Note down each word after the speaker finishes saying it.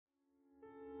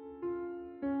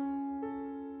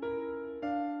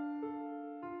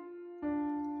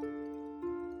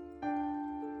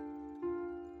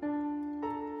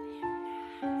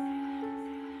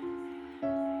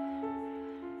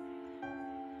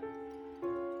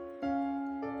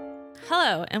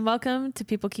Hello, and welcome to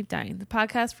People Keep Dying, the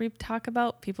podcast where we talk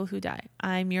about people who die.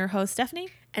 I'm your host, Stephanie.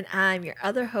 And I'm your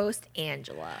other host,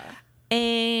 Angela.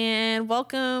 And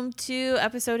welcome to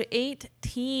episode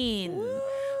 18. Woo,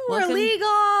 welcome. We're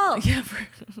legal. Yeah,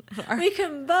 We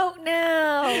can vote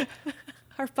now.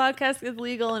 our podcast is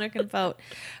legal and it can vote.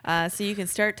 So you can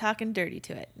start talking dirty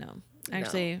to it. No,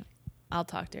 actually, I'll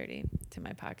talk dirty to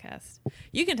my podcast.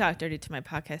 You can talk dirty to my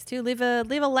podcast too. Leave a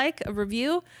like, a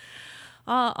review.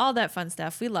 All that fun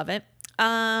stuff. We love it.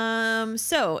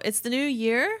 So it's the new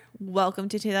year. Welcome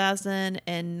to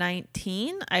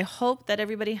 2019. I hope that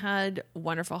everybody had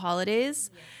wonderful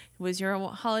holidays. Yes. Was your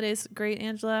holidays great,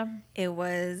 Angela? It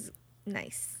was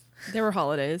nice. There were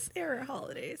holidays. There were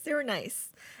holidays. They were nice.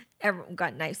 Everyone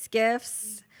got nice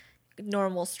gifts.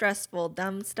 Normal, stressful,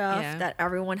 dumb stuff that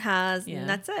everyone has, and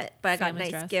that's it. But Family I got nice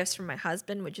stress. gifts from my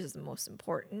husband, which is the most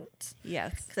important.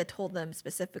 Yes. Because I told them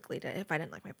specifically that if I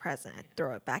didn't like my present, I'd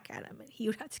throw it back at him, and he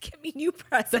would have to give me new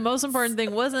presents. The most important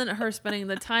thing wasn't her spending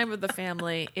the time with the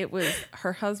family. It was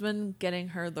her husband getting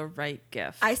her the right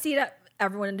gift. I see that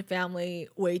everyone in the family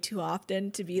way too often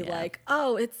to be like,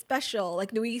 oh, it's special.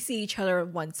 Like, we see each other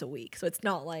once a week. So it's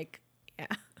not like,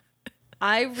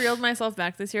 I reeled myself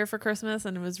back this year for Christmas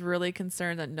and was really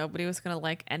concerned that nobody was going to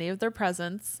like any of their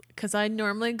presents because I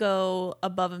normally go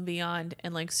above and beyond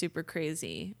and like super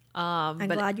crazy. I'm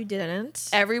glad you didn't.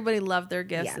 Everybody loved their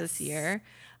gifts this year,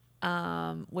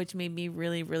 which made me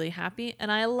really, really happy.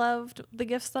 And I loved the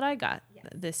gifts that I got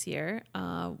this year.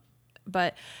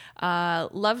 But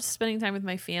loved spending time with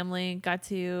my family. Got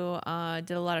to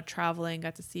did a lot of traveling.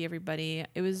 Got to see everybody.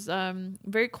 It was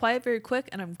very quiet, very quick,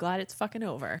 and I'm glad it's fucking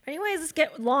over. Anyways, let's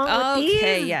get along with these.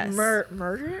 Okay, yes.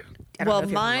 Murder? Well,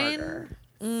 mine.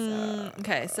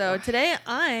 Okay, so today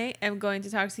I am going to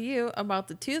talk to you about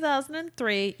the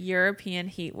 2003 European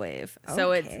heat wave.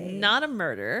 So it's not a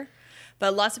murder,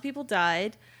 but lots of people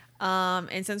died.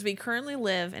 And since we currently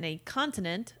live in a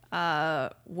continent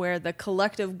where the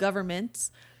collective governments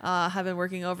have been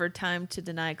working overtime to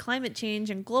deny climate change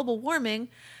and global warming,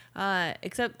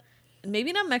 except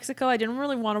maybe not Mexico. I didn't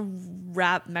really want to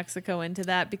wrap Mexico into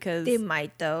that because they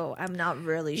might, though. I'm not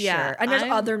really sure. And there's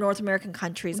other North American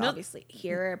countries, obviously,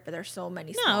 here, but there's so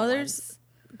many small ones.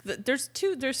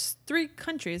 There's three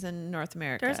countries in North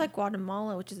America. There's like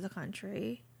Guatemala, which is a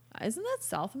country. Isn't that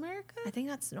South America? I think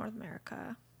that's North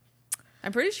America.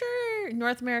 I'm pretty sure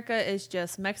North America is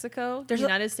just Mexico, the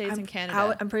United States, and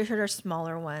Canada. I'm pretty sure there's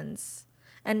smaller ones.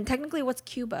 And technically, what's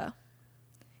Cuba?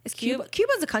 Is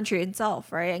Cuba's a country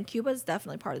itself, right? And Cuba is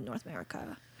definitely part of North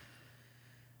America.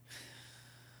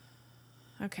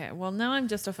 Okay, well, now I'm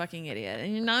just a fucking idiot.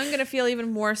 And now I'm going to feel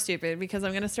even more stupid because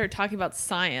I'm going to start talking about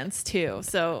science, too.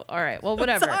 So, all right, well,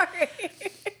 whatever. Sorry.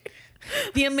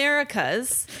 The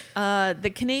Americas,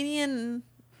 the Canadian...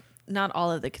 Not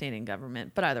all of the Canadian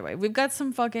government, but either way, we've got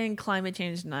some fucking climate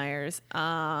change deniers,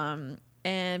 and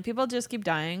people just keep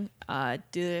dying due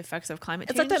to the effects of climate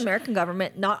change. It's like the American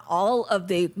government. Not all of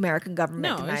the American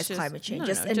government denies climate change.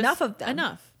 Just enough of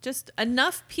them. Just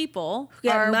enough people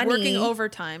are working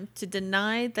overtime to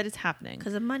deny that it's happening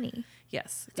because of money.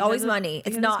 Yes, it's always money.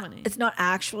 It's not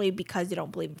actually because you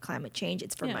don't believe in climate change.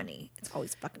 It's for money. It's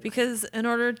always fucking because money. In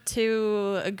order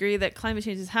to agree that climate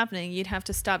change is happening, you'd have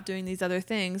to stop doing these other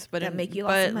things. But that make you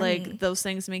lots of money. Like those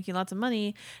things make you lots of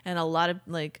money, and a lot of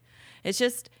like, it's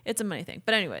a money thing.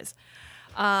 But anyways,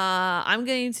 I'm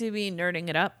going to be nerding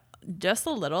it up just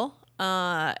a little,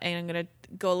 and I'm gonna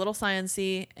go a little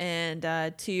sciencey. And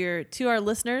to our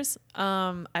listeners,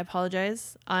 I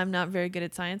apologize. I'm not very good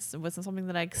at science. It wasn't something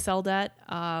that I excelled at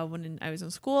when I was in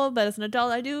school. But as an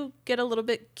adult, I do get a little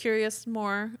bit curious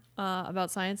more about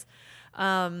science.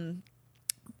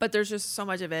 But there's just so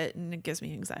much of it, and it gives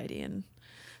me anxiety. And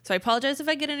so I apologize if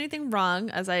I get anything wrong,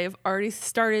 as I have already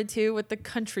started to with the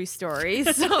country story.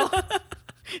 So.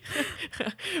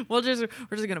 we're just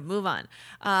gonna move on.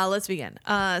 Let's begin.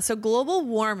 So global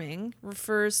warming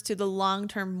refers to the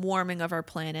long-term warming of our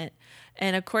planet,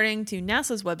 and according to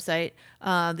NASA's website,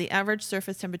 the average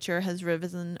surface temperature has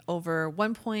risen over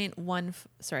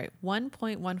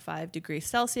 1.15 degrees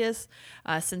Celsius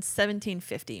since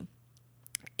 1750.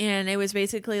 And it was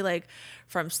basically like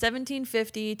from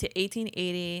 1750 to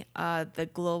 1880, the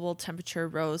global temperature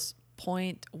rose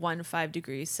 0.15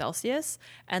 degrees Celsius.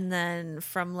 And then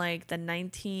from like the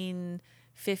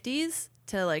 1950s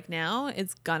to like now,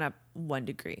 it's gone up 1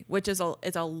 degree, which is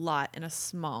it's a lot in a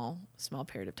small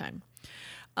period of time.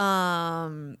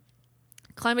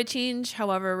 Climate change,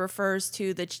 however, refers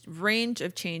to the range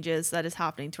of changes that is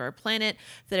happening to our planet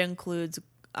that includes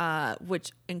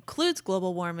which includes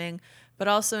global warming, but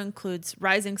also includes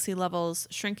rising sea levels,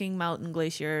 shrinking mountain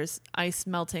glaciers, ice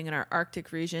melting in our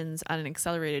Arctic regions at an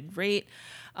accelerated rate,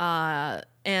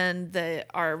 and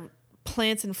our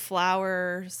plants and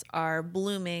flowers are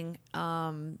blooming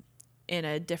in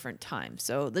a different time.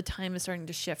 So the time is starting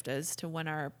to shift as to when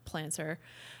our plants are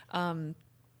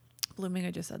blooming. I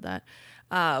just said that.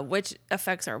 Which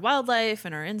affects our wildlife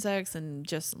and our insects and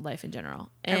just life in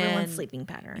general. Everyone's sleeping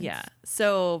patterns. Yeah.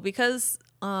 So because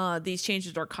these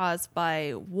changes are caused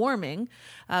by warming,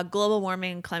 global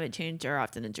warming and climate change are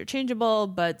often interchangeable,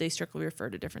 but they strictly refer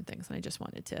to different things. And I just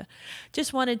wanted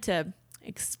to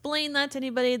explain that to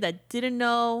anybody that didn't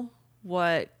know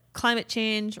what climate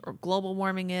change or global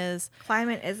warming is.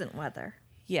 Climate isn't weather.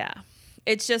 Yeah.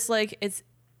 It's just like it's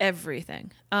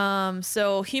everything.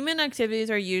 So human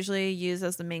activities are usually used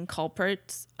as the main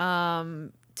culprits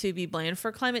to be blamed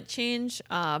for climate change.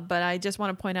 But I just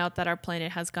want to point out that our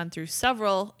planet has gone through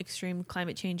several extreme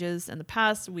climate changes in the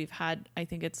past. We've had, I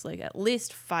think it's like at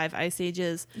least 5 ice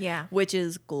ages, which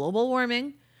is global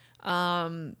warming.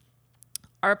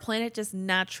 Our planet just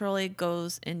naturally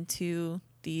goes into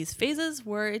these phases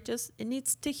where it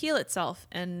needs to heal itself,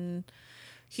 and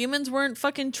humans weren't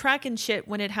fucking tracking shit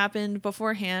when it happened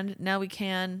beforehand. Now we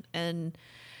can. And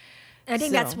I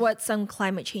think that's what some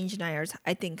climate change deniers,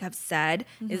 I think, have said,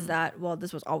 is that, well,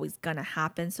 this was always going to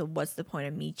happen. So what's the point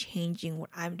of me changing what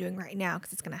I'm doing right now?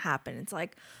 Because it's going to happen. It's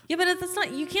like, yeah, but that's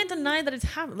not, you can't deny that it's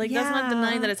happening. Like, that's not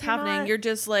denying that it's happening. Not, you're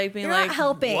just like being you're like, not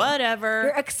helping. Whatever.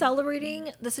 You're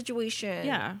accelerating the situation.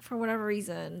 Yeah. For whatever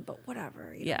reason. But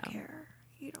whatever. You don't care.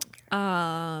 You don't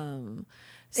care.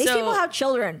 These people have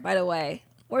children, by the way.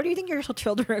 Where do you think your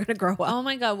children are going to grow up? Oh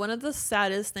my God. One of the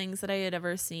saddest things that I had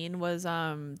ever seen was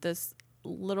this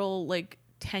little like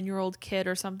 10-year-old kid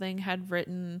or something had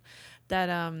written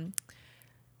that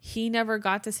he never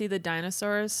got to see the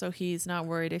dinosaurs, so he's not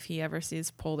worried if he ever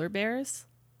sees polar bears.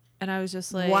 And I was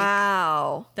just like,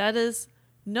 wow. That's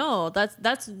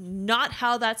not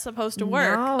how that's supposed to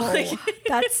work. No,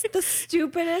 that's the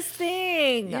stupidest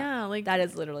thing. Yeah, like that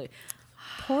is literally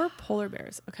poor polar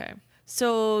bears. Okay.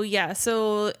 So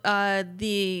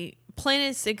the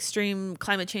planet's extreme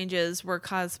climate changes were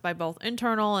caused by both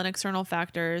internal and external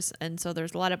factors, and so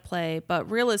there's a lot at play.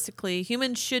 But realistically,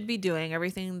 humans should be doing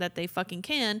everything that they fucking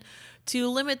can to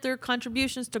limit their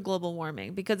contributions to global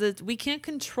warming, because we can't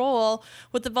control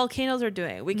what the volcanoes are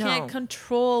doing. We can't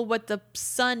control what the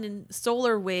sun and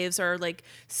solar waves are like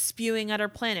spewing at our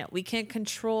planet. We can't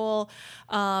control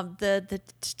the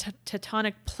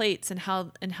tectonic plates and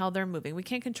how they're moving. We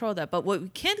can't control that. But what we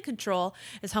can control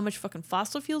is how much fucking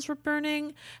fossil fuels we're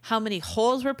burning, how many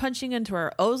holes we're punching into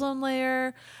our ozone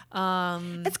layer.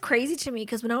 It's crazy to me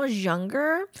because when I was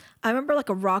younger, I remember like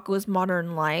a Rocko's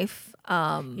Modern Life.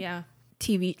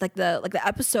 TV, like the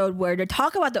episode where they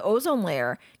talk about the ozone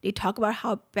layer. They talk about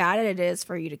how bad it is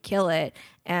for you to kill it,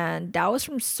 and that was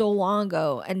from so long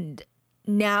ago. And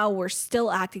now we're still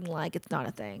acting like it's not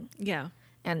a thing. Yeah,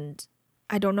 and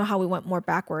I don't know how we went more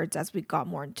backwards as we got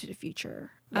more into the future.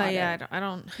 I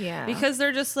don't. Yeah, because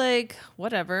they're just like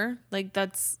whatever. Like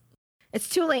it's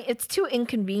too late. It's too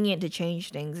inconvenient to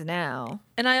change things now.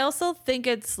 And I also think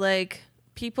it's like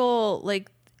people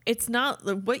like. It's not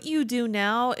what you do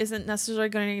now isn't necessarily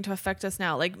going to affect us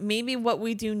now. Like maybe what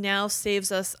we do now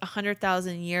saves us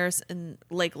 100,000 years and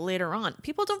like later on.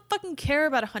 People don't fucking care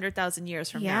about 100,000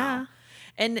 years from now.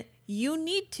 And we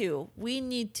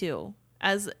need to,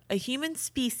 as a human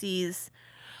species,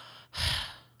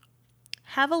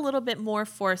 have a little bit more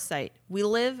foresight. We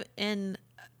live in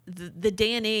the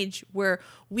day and age where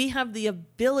we have the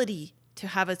ability to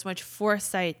have as much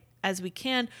foresight as we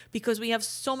can because we have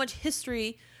so much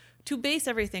history to base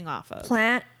everything off of.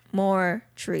 Plant more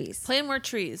trees. Plant more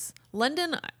trees.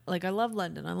 London, like I love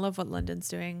London. I love what London's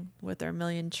doing with their 1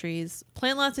 million trees.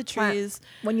 Plant lots of trees.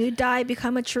 When you die,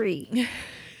 become a tree.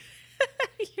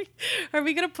 Are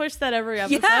we going to push that every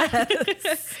episode?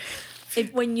 Yes.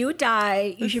 When you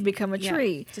die, you should become a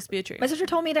tree. Just be a tree. My sister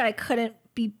told me that I couldn't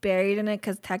be buried in it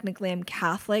because technically I'm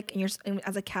Catholic, and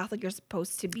as a Catholic, you're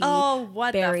supposed to be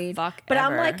buried. The fuck but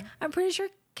ever. I'm pretty sure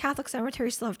Catholic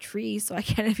cemeteries still have trees, so I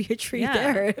can't be a tree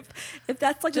there. If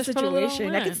that's like just the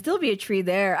situation, I could still be a tree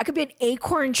there. I could be an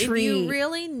acorn tree. If you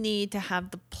really need to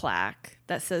have the plaque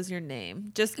that says your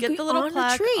name, just get the little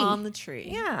plaque on the tree.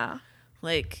 Yeah.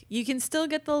 Like you can still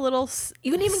get the little.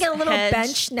 You can even get a little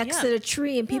bench next to the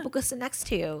tree, and people can sit next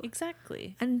to you.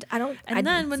 Exactly. And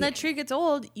then when that tree gets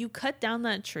old, you cut down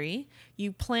that tree,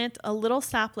 you plant a little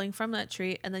sapling from that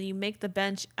tree, and then you make the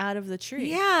bench out of the tree.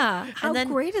 Yeah. How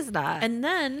great is that? And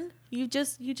then you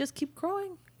just keep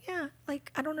growing. Yeah.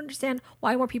 Like I don't understand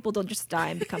why more people don't just die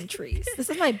and become trees. This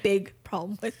is my big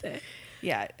problem with it.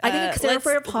 Yeah. I can consider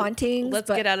for hauntings. Let's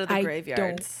get out of the I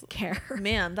graveyards. Don't care.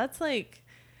 Man, that's like,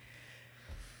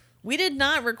 we did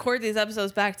not record these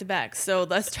episodes back to back. So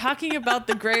us talking about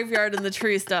the graveyard and the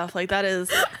tree stuff, like that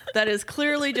is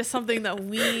clearly just something that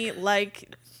we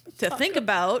like to think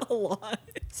about a lot.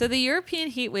 So the European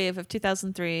heat wave of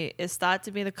 2003 is thought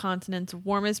to be the continent's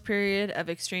warmest period of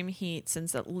extreme heat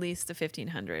since at least the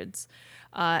 1500s.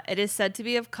 It is said to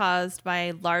be caused by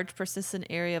a large persistent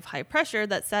area of high pressure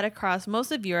that sat across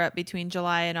most of Europe between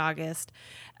July and August,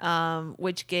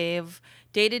 which gave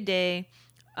day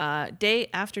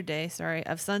after day,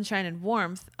 of sunshine and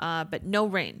warmth, but no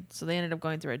rain. So they ended up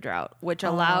going through a drought, which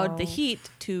allowed the heat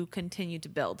to continue to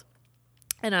build.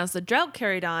 And as the drought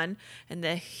carried on and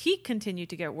the heat continued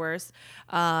to get worse,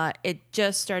 it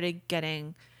just started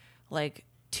getting like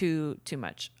too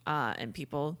much, and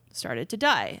people started to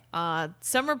die.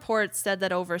 Some reports said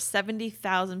that over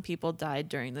 70,000 people died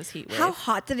during this heat wave. How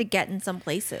hot did it get in some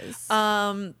places?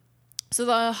 So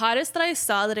the hottest that I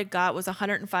saw that it got was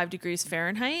 105 degrees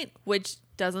Fahrenheit, which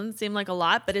doesn't seem like a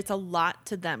lot, but it's a lot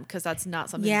to them because that's not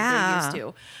something that they're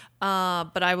used to.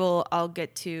 But I'll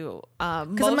get to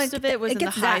most of it was in the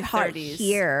high 30s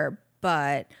here,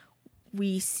 but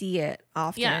we see it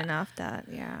often enough that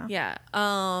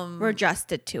we're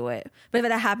adjusted to it. But if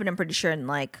that happened, I'm pretty sure in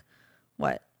like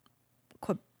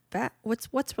Quebec.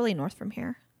 What's really north from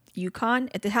here? Yukon.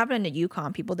 If it happened in the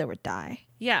Yukon, people there would die.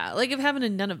 Yeah, like if it happened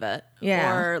in Nunavut,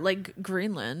 or like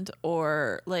Greenland,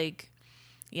 or like.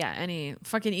 Yeah, any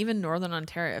fucking even Northern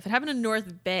Ontario. If it happened in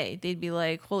North Bay, they'd be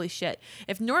like, holy shit.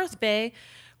 If North Bay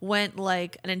went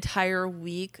like an entire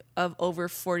week of over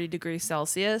 40 degrees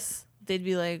Celsius, they'd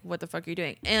be like, what the fuck are you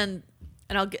doing? And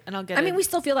I'll get I mean, we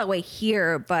still feel that way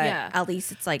here, but at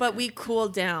least it's like. But we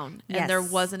cooled down, and there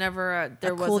wasn't ever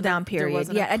a cool down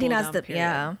period. I think that's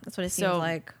that's what it seems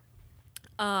like.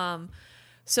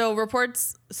 So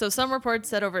some reports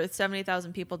said over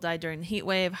 70,000 people died during the heat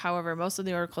wave. However, most of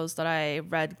the articles that I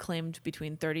read claimed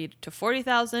between 30 to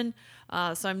 40,000.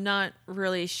 So I'm not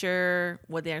really sure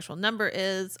what the actual number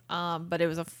is. But it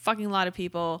was a fucking lot of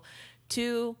people.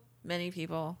 Too many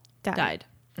people died.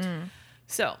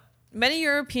 So many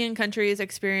European countries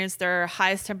experienced their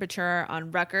highest temperature on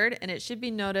record, and it should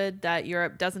be noted that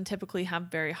Europe doesn't typically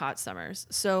have very hot summers.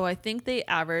 So I think they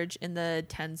average in the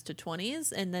 10s to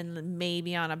 20s, and then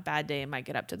maybe on a bad day it might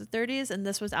get up to the 30s, and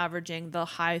this was averaging the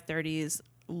high 30s,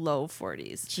 low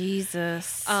 40s.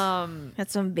 Jesus.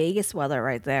 That's some Vegas weather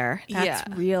right there. That's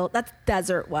real. That's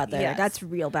desert weather. Yes. That's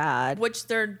real bad. Which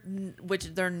they're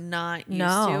not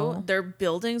used to. Their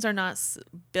buildings are not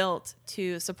built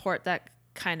to support that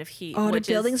kind of heat. The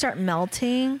buildings start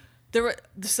melting. There were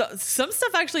some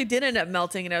stuff actually did end up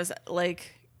melting, and I was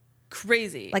like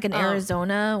crazy. Like in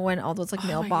Arizona when all those like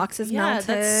mailboxes melted. Yeah,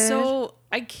 that's so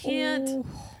I can't. Ooh.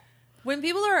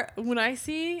 When I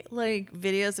see like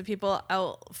videos of people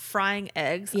out frying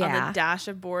eggs on the dash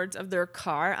of boards of their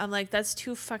car, I'm like, that's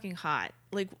too fucking hot.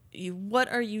 Like,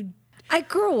 what are you? I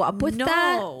grew up with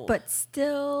that, but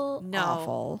still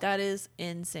awful. That is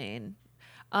insane.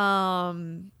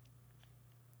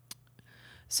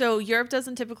 So Europe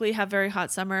doesn't typically have very hot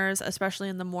summers, especially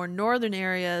in the more northern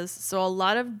areas. So a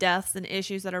lot of deaths and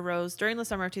issues that arose during the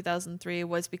summer of 2003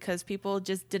 was because people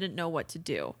just didn't know what to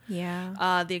do.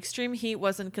 Yeah. The extreme heat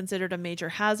wasn't considered a major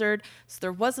hazard, so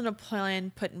there wasn't a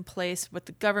plan put in place with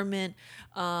the government,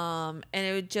 and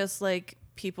it would just like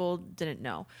people didn't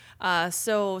know.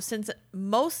 So since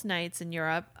most nights in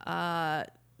Europe,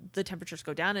 the temperatures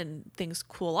go down and things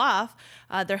cool off,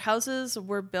 their houses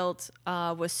were built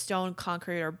with stone,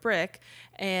 concrete, or brick,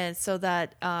 and so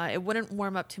that it wouldn't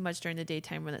warm up too much during the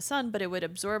daytime when the sun, but it would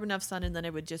absorb enough sun, and then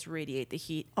it would just radiate the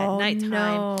heat at nighttime.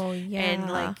 No. Yeah.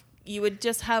 And like you would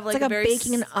just have like it's like a very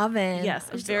baking in an oven. Yes,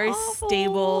 a very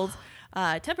stable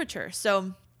temperature.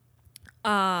 So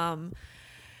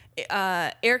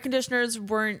air conditioners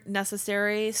weren't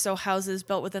necessary, so houses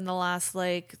built within the last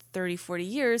like 30, 40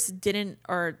 years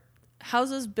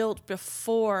houses built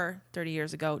before 30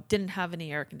 years ago didn't have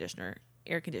any air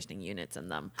conditioning units in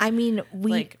them. I mean,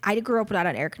 I grew up without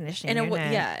an air conditioning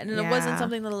unit. It wasn't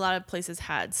something that a lot of places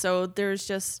had. So there's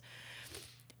just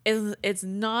it's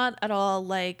not at all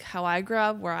like how I grew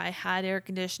up, where I had air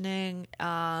conditioning.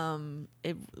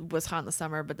 It was hot in the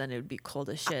summer, but then it would be cold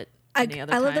as shit. I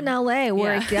live in LA,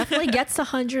 where it definitely gets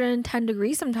 110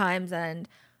 degrees sometimes, and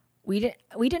we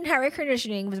didn't have air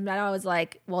conditioning. But I was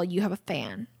like, well, you have a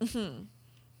fan. Mm-hmm.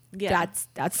 Yeah,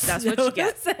 that's what you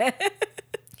get.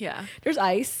 Yeah, there's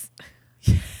ice.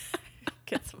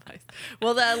 Get some ice.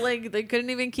 Well, that like they couldn't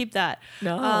even keep that.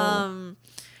 No.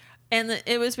 And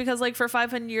it was because like for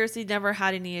 500 years they never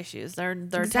had any issues. Their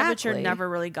temperature never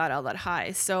really got all that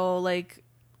high. So like,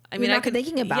 I mean, you're not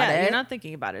thinking about it. You're not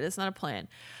thinking about it. It's not a plan.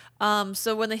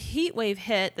 So when the heat wave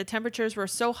hit, the temperatures were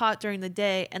so hot during the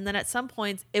day, and then at some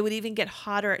points it would even get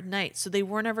hotter at night. So they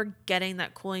weren't ever getting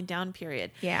that cooling down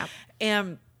period. Yeah.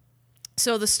 And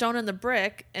so the stone and the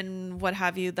brick and what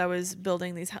have you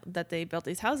that they built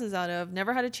these houses out of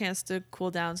never had a chance to cool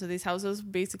down. So these houses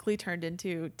basically turned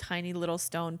into tiny little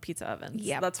stone pizza ovens.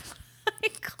 Yeah, that's what I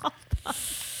called them.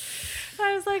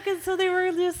 I was like, and so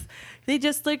they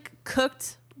just like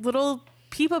cooked little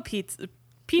people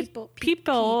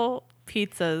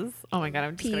pizzas. Oh my god,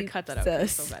 I'm just gonna cut that out.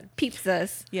 It's so bad.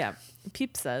 Pizzas. Yeah,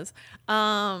 pizzas.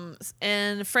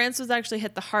 And France was actually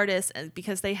hit the hardest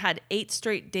because they had 8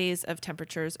 straight days of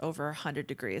temperatures over 100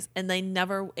 degrees, and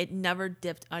it never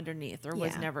dipped underneath. There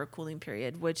was never a cooling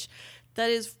period, which that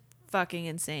is fucking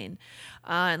insane.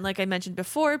 And like I mentioned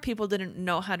before, people didn't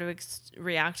know how to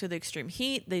react to the extreme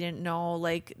heat. They didn't know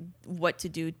like what to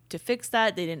do to fix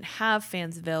that. They didn't have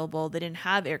fans available. They didn't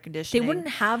have air conditioning. They wouldn't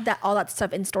have all that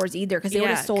stuff in stores either because they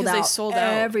would have sold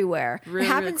out everywhere. Really, it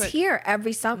happens really here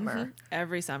every summer. Mm-hmm.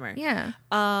 Every summer. Yeah.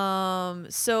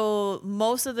 So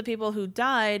most of the people who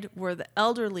died were the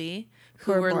elderly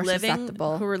who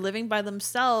were living by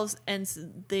themselves,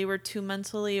 and they were too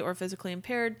mentally or physically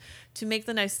impaired to make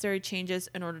the necessary changes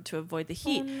in order to avoid the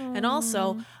heat. Oh, no. And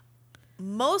also,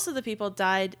 most of the people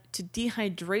died to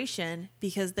dehydration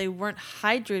because they weren't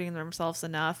hydrating themselves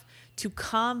enough to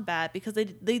combat, because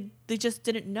they just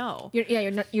didn't know.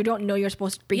 You don't know you're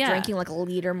supposed to be drinking like a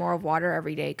liter more of water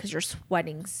every day because you're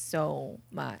sweating so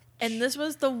much. And this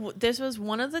was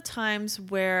one of the times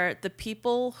where the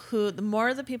more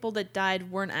of the people that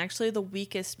died weren't actually the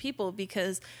weakest people,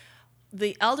 because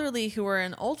the elderly who were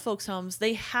in old folks' homes,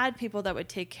 they had people that would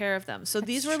take care of them. So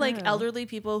these were like elderly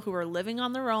people who were living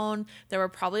on their own. They were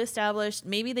probably established.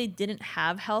 Maybe they didn't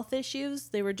have health issues.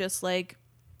 They were just like,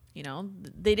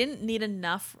 they didn't need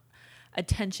enough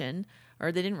attention,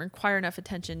 or they didn't require enough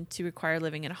attention to require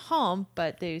living in a home,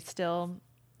 but they still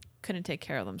couldn't take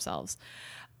care of themselves.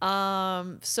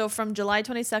 So from July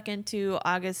 22nd to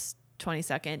August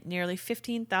 22nd, nearly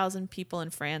 15,000 people in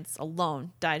France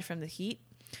alone died from the heat,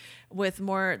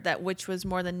 which was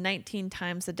more than 19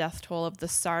 times the death toll of the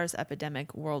SARS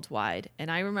epidemic worldwide. And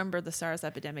I remember the SARS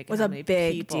epidemic and how many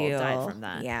people died from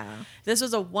that. Yeah. This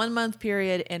was a 1-month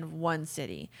period in one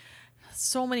city.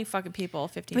 So many fucking people,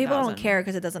 15,000. People don't care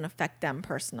because it doesn't affect them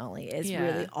personally. It's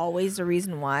really always the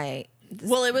reason why.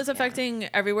 It was affecting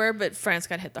everywhere, but France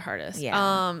got hit the hardest.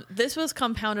 Yeah. This was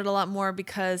compounded a lot more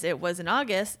because it was in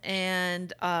August,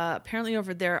 and apparently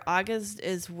over there, August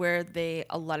is where a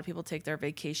lot of people take their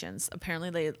vacations.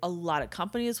 Apparently, a lot of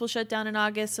companies will shut down in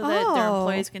August so that their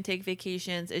employees can take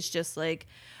vacations. It's just like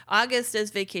August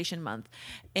is vacation month,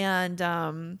 and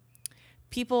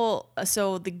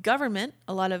so the government,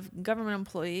 a lot of government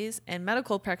employees and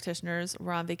medical practitioners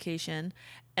were on vacation,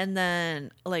 and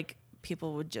then like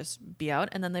people would just be out,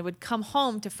 and then they would come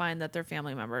home to find that their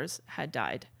family members had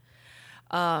died.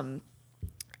 And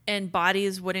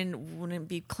bodies wouldn't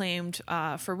be claimed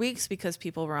for weeks because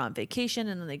people were on vacation,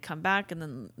 and then they'd come back, and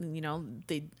then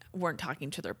they weren't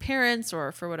talking to their parents,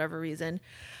 or for whatever reason.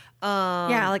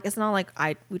 Like it's not like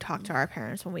we talk to our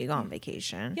parents when we go on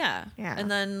vacation. Yeah. And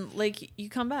then like you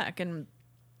come back, and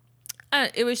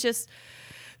it was just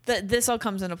that this all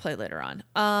comes into play later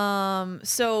on.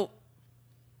 So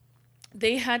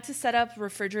they had to set up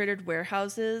refrigerated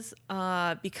warehouses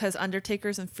because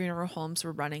undertakers and funeral homes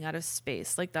were running out of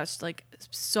space. Like that's like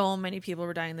so many people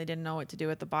were dying, they didn't know what to do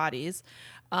with the bodies.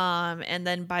 And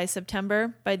then by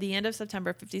the end of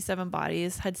September, 57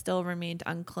 bodies had still remained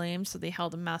unclaimed. So they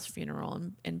held a mass funeral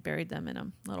and buried them in a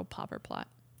little pauper plot.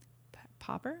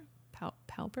 Pauper?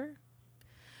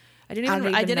 I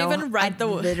didn't even write the.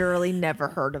 I've literally never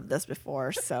heard of this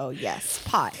before. So yes,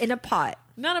 in a pot.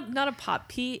 Not a pot.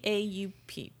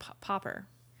 P-A-U-P. Pauper.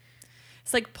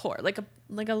 It's like poor, like a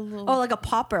little. Oh, like a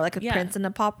pauper, like a prince in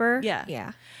a pauper.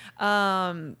 Yeah.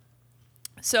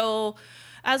 So,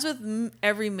 as with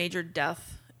every major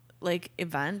death like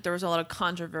event, there was a lot of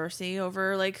controversy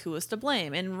over like who was to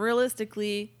blame, and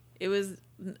realistically, it was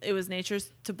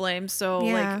nature's to blame. So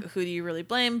like, who do you really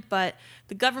blame? But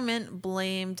the government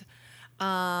blamed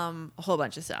a whole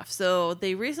bunch of stuff. So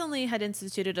they recently had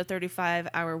instituted a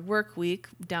 35-hour work week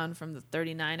down from the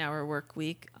 39-hour work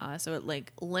week. So it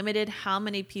like limited how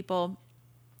many people,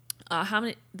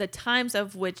 the times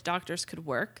of which doctors could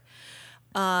work.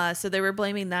 So they were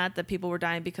blaming that people were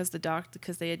dying because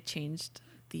they had changed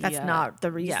that's not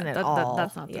the reason at all.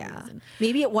 That's not the reason.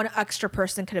 Maybe one extra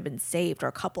person could have been saved, or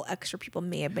a couple extra people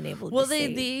may have been able to be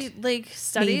saved. Well, they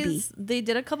studies. Maybe. They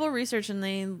did a couple of research, and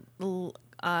they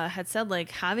had said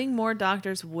having more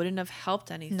doctors wouldn't have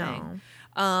helped anything. No.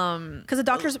 Because the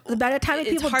doctors, by the time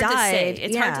people died,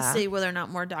 it's hard to say whether or not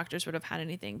more doctors would have had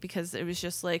anything, because it was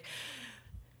just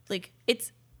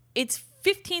it's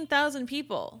 15,000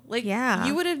 people.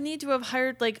 You would have need to have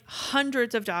hired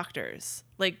hundreds of doctors,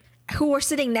 who were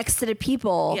sitting next to the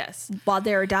people while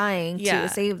they were dying to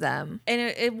save them. And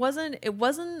it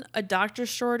wasn't a doctor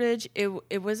shortage.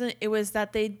 It was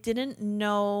that they didn't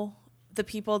know the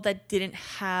people that didn't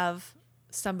have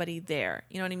somebody there.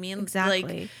 You know what I mean?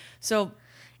 Exactly. So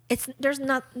there's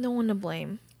no one to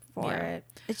blame for it.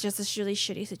 It's just a really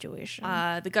shitty situation.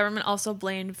 The government also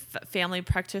blamed family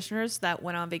practitioners that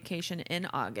went on vacation in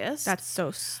August. That's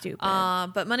so stupid.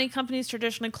 But money companies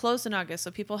traditionally closed in August,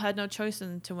 so people had no choice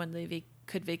into when they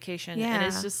could vacation. Yeah. And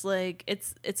it's just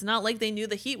it's not like they knew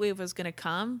the heat wave was going to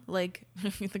come.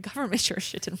 The government sure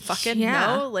shit didn't fucking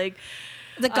know.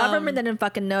 The government didn't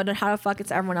fucking know. Then how the fuck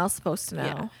is everyone else supposed to know?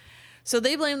 Yeah. So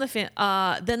they blamed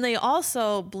then they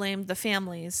also blamed the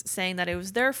families, saying that it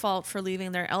was their fault for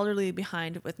leaving their elderly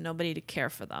behind with nobody to care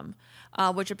for them,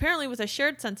 which apparently was a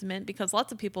shared sentiment, because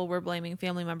lots of people were blaming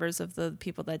family members of the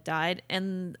people that died.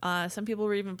 And some people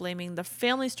were even blaming the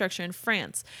family structure in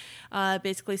France,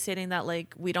 basically stating that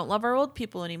we don't love our old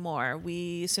people anymore.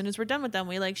 As soon as we're done with them,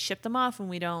 we ship them off, and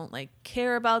we don't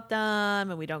care about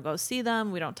them, and we don't go see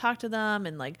them. We don't talk to them.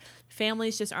 And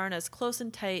families just aren't as close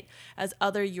and tight as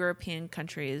other European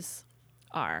countries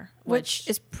are, which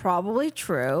is probably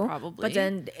true. Probably, but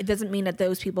then it doesn't mean that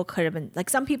those people could have been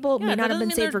some people may not have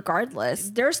been saved regardless.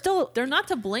 They're not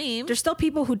to blame. There's still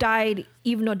people who died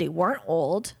even though they weren't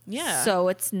old. Yeah. So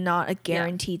it's not a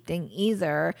guaranteed thing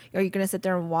either. Are you going to sit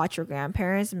there and watch your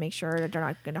grandparents and make sure that they're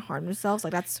not going to harm themselves?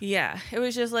 That's it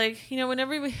was just when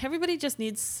everybody just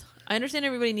needs. I understand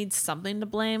everybody needs something to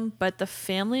blame, but the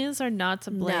families are not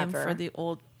to blame for the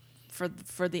old,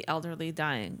 for the elderly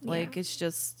dying. It's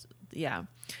just,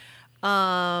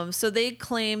 so they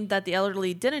claimed that the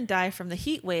elderly didn't die from the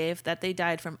heat wave, that they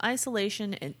died from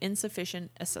isolation and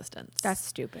insufficient assistance. That's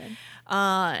stupid.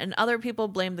 And other people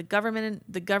blamed the government,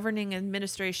 the governing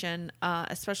administration,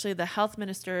 especially the health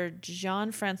minister,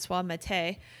 Jean-Francois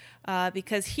Mette,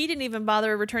 because he didn't even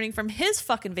bother returning from his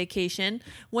fucking vacation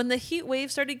when the heat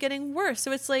wave started getting worse.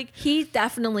 So it's he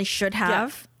definitely should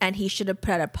have, and he should have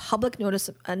put out a public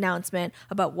notice announcement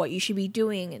about what you should be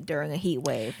doing during a heat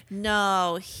wave.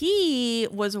 No, he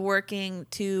was working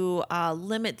to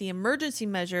limit the emergency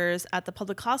measures at the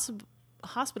public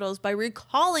hospitals by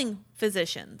recalling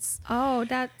physicians. Oh,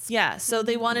 that's so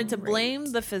they wanted to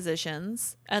blame the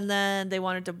physicians, and then they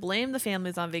wanted to blame the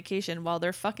families on vacation, while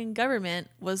their fucking government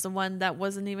was the one that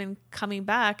wasn't even coming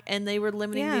back, and they were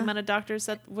limiting the amount of doctors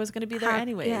that was going to be there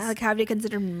anyways. Have you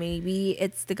considered maybe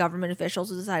it's the government officials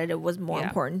who decided it was more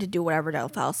important to do whatever the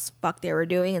else fuck they were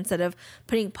doing instead of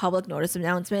putting public notice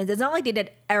announcements? It's not like they did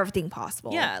everything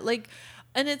possible.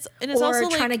 And it's or also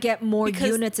trying to get more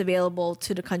units available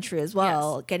to the country as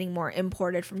well, getting more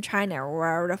imported from China or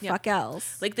wherever the fuck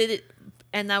else. They did,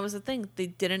 and that was the thing. They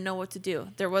didn't know what to do.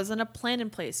 There wasn't a plan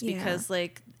in place because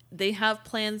they have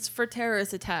plans for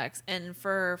terrorist attacks and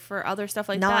for other stuff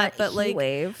like that. But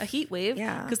a heat wave,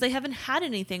 because they haven't had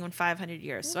anything in 500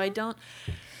 years. So I don't.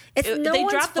 It's no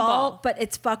one's fault, but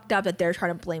it's fucked up that they're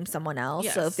trying to blame someone else.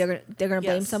 Yes. So if they're gonna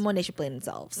blame someone, they should blame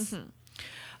themselves. Mm-hmm.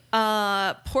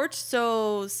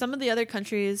 So some of the other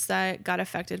countries that got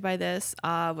affected by this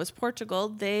was Portugal.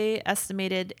 They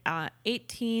estimated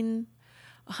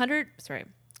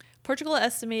Portugal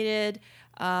estimated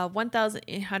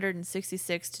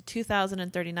 1,866 to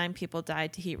 2,039 people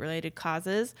died to heat-related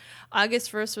causes.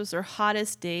 August 1st was their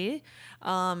hottest day,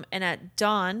 and at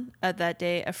dawn of that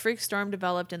day, a freak storm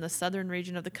developed in the southern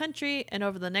region of the country, and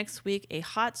over the next week, a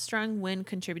hot, strong wind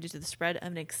contributed to the spread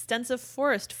of an extensive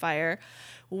forest fire,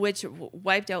 which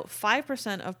wiped out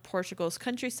 5% of Portugal's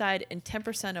countryside and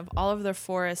 10% of all of their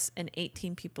forests, and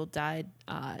 18 people died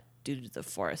due to the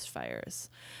forest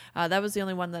fires. That was the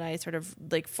only one that I sort of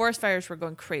forest fires were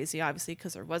going crazy, obviously,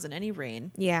 because there wasn't any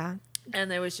rain. Yeah.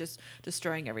 And it was just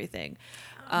destroying everything.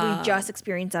 We just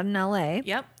experienced that in LA.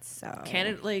 Yep. So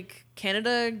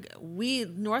Canada,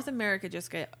 North America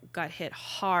just got hit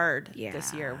hard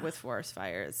this year with forest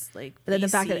fires. But then the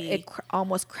fact that it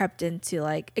almost crept into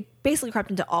it basically crept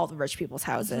into all the rich people's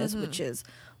houses, which is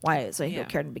why it's so you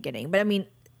cared in the beginning. But I mean,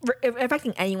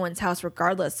 affecting anyone's house,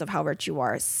 regardless of how rich you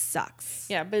are, sucks.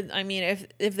 Yeah, but I mean,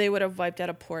 if they would have wiped out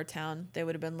a poor town, they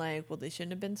would have been like, well, they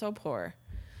shouldn't have been so poor.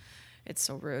 It's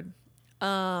so rude.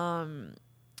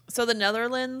 So the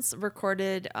Netherlands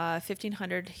recorded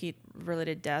 1,500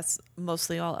 heat-related deaths,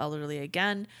 mostly all elderly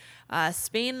again.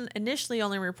 Spain initially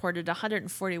only reported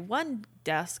 141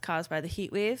 deaths caused by the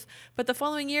heat wave, but the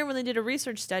following year when they did a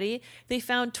research study, they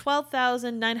found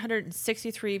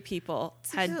 12,963 people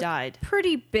had died.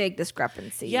 Pretty big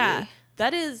discrepancy. Yeah,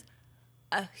 that is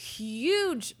a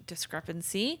huge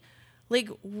discrepancy. Like,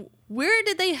 where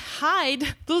did they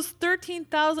hide those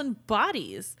 13,000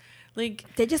 bodies? Like,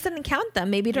 they just didn't count them.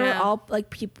 Maybe they're all like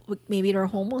people. Maybe they're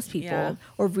homeless people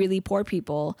or really poor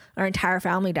people. Our entire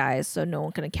family dies, so no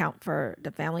one can account for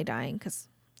the family dying because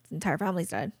the entire family's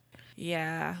dead.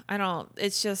 Yeah, I don't.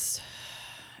 It's just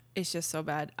so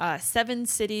bad. 7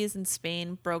 cities in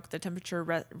Spain broke the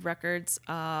temperature records,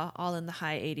 all in the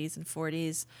high 80s and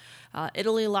 40s.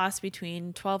 Italy lost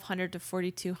between 1,200 to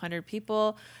 4,200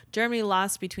 people. Germany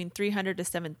lost between 300 to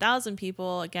 7,000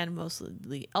 people, again,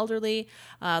 mostly elderly.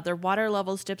 Their water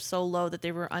levels dipped so low that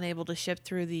they were unable to ship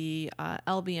through the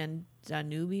Elbe and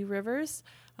Danube rivers.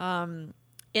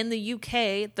 In the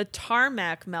UK, the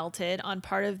tarmac melted on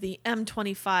part of the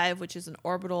M25, which is an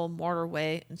orbital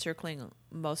motorway encircling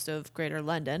most of Greater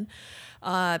London,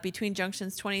 between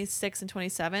junctions 26 and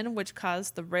 27, which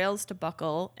caused the rails to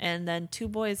buckle, and then 2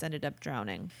 boys ended up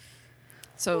drowning.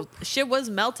 So shit was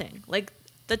melting. Like,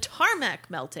 the tarmac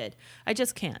melted. I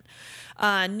just can't.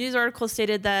 News articles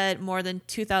stated that more than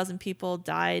 2,000 people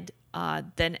died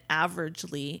than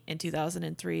averagely in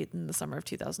 2003, in the summer of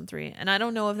 2003. And I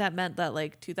don't know if that meant that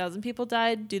like 2,000 people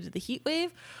died due to the heat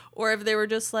wave, or if they were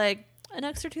just like an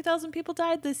extra 2,000 people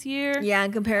died this year. Yeah,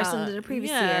 in comparison to the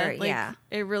previous year. Like, yeah.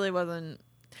 It really wasn't.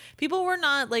 People were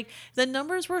not like, the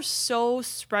numbers were so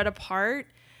spread apart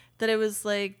that it was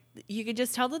like, you could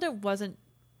just tell that it wasn't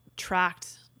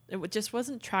tracked. It just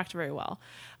wasn't tracked very well.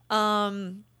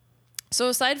 So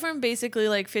aside from basically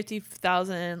like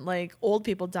 50,000 like old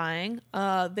people dying,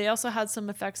 they also had some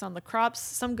effects on the crops,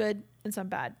 some good and some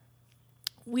bad.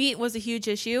 Wheat was a huge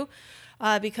issue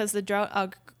because the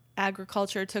drought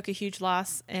agriculture took a huge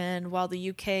loss, and while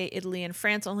the UK, Italy, and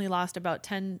France only lost about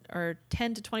 10 to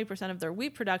 20% of their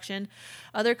wheat production,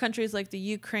 other countries like the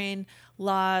Ukraine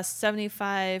lost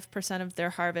 75% of their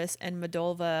harvest, and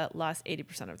Moldova lost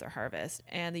 80% of their harvest,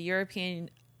 and the European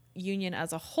Union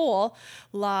as a whole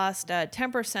lost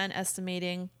 10%,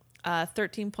 estimating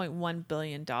 $13.1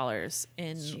 billion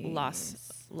in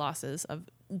losses of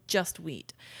just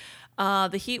wheat.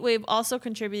 The heat wave also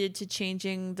contributed to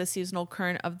changing the seasonal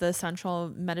current of the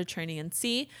central Mediterranean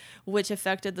Sea, which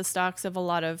affected the stocks of a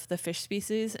lot of the fish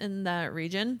species in that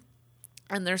region.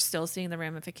 And they're still seeing the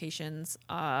ramifications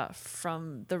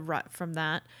from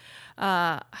that.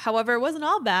 However, it wasn't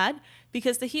all bad,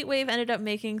 because the heat wave ended up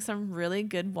making some really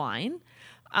good wine.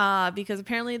 Because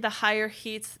apparently the higher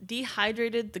heats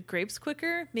dehydrated the grapes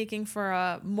quicker, making for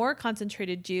a more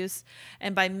concentrated juice.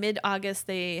 And by mid-August,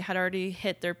 they had already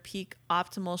hit their peak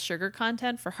optimal sugar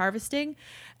content for harvesting,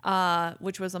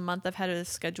 which was a month ahead of the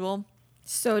schedule.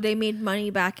 So they made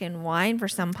money back in wine for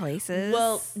some places?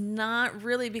 Well, not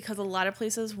really, because a lot of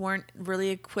places weren't really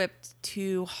equipped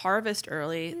to harvest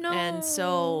early. No, and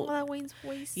so that wine's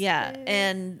wasted. Yeah,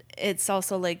 and it's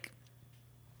also like,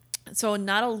 so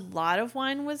not a lot of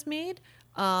wine was made.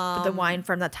 But the wine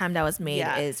from that time that was made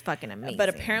is fucking amazing. But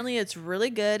apparently it's really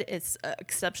good. It's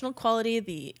exceptional quality.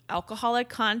 The alcoholic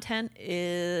content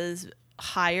is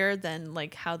higher than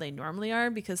like how they normally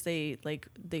are, because they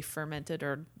fermented,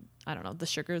 or I don't know, the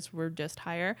sugars were just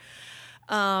higher.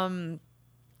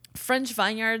 French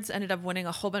vineyards ended up winning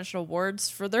a whole bunch of awards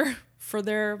for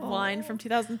their wine from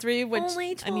 2003, which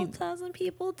only 12,000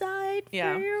 people died for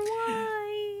your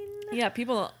wine. Yeah,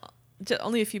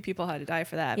 only a few people had to die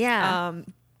for that. Yeah.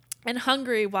 And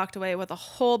Hungary walked away with a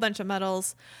whole bunch of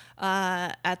medals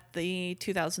at the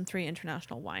 2003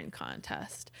 International Wine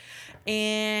Contest.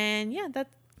 And yeah,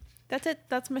 that's it.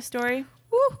 That's my story.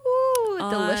 Woohoo!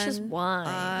 Delicious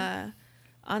wine.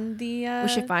 We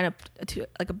should find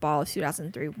a bottle of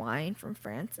 2003 wine from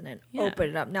France and then open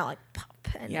it up now, like pop.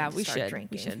 And we should.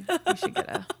 Drinking. We should get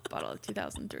a bottle of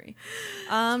 2003. It's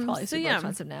probably super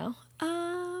expensive now.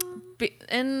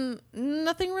 And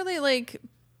nothing really like.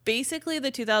 Basically,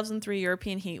 the 2003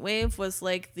 European heat wave was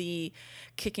like the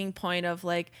kicking point of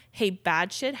like, hey,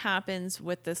 bad shit happens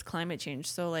with this climate change,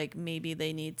 so like maybe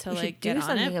they need to like get do on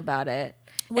something it about it.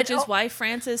 Which is why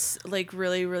France is like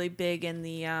really, really big in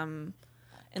the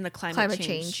climate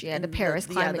change. Yeah, the Paris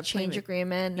climate change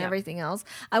agreement and everything else.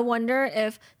 I wonder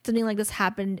if something like this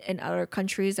happened in other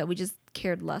countries that we just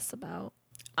cared less about.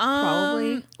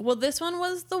 Probably. Well, this one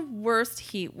was the worst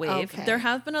heat wave. Okay. There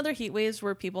have been other heat waves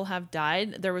where people have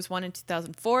died. There was one in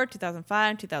 2004,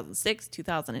 2005, 2006,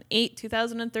 2008,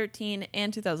 2013,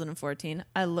 and 2014.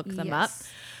 I looked them up.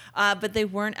 But they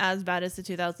weren't as bad as the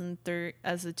 2003.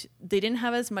 They didn't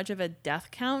have as much of a death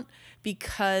count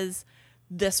because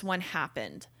this one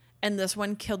happened. And this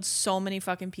one killed so many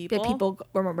fucking people. But people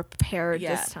were prepared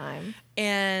this time.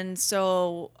 And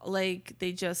so, like,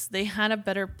 they had a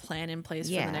better plan in place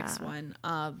for the next one.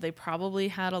 They probably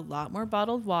had a lot more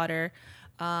bottled water.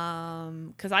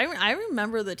 Because I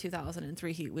remember the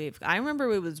 2003 heat wave. I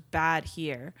remember it was bad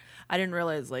here. I didn't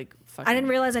realize, like, I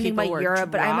didn't realize anything about Europe,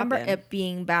 but I remember it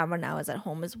being bad when I was at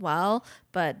home as well.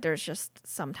 But there's just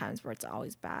sometimes where it's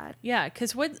always bad. Yeah,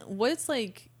 because what's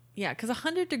like... Yeah, because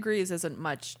 100 degrees isn't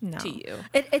much to you.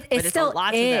 It still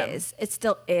is. It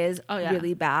still is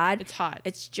really bad. It's hot.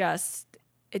 It's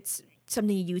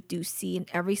something you do see in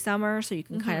every summer. So you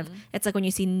can kind of, it's like when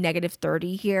you see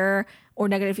 -30 here or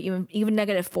even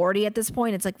 -40 at this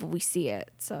point, it's like, well, we see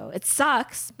it. So it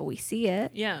sucks, but we see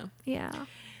it. Yeah. Yeah.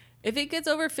 If it gets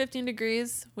over 15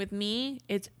 degrees with me,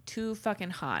 it's too fucking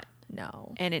hot.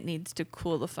 No. And it needs to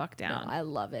cool the fuck down. No, I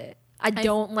love it. I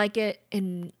don't like it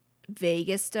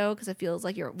Vegas though, because it feels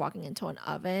like you're walking into an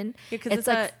oven. Yeah, because it's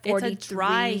like 43 it's a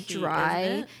dry heat, dry.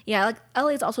 Isn't it? Yeah, like LA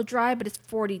is also dry, but it's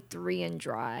 43 and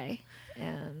dry,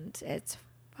 and it's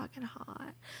fucking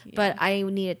hot. Yeah. But I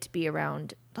need it to be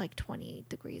around like 28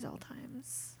 degrees all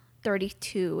times.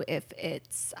 32 if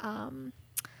it's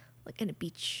like in a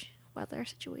beach weather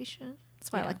situation.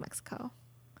 That's why I like Mexico.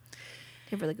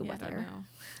 They have really good weather.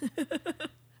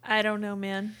 I don't know,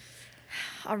 man.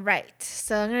 All right,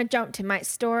 so I'm going to jump to my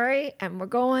story, and we're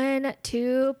going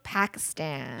to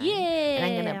Pakistan. Yeah. And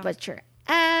I'm going to butcher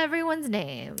everyone's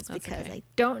names because I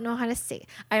don't know how to say it.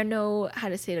 I know how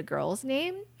to say the girl's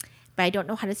name, but I don't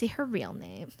know how to say her real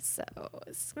name, so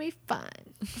it's going to be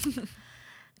fun.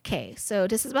 Okay, so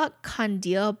this is about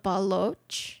Kandil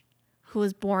Baloch, who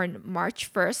was born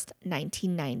March 1st,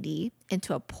 1990,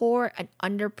 into a poor and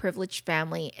underprivileged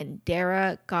family in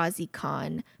Dera Ghazi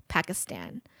Khan,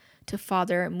 Pakistan, to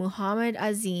father Muhammad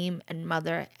Azim and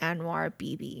mother Anwar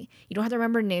Bibi. You don't have to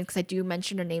remember names because I do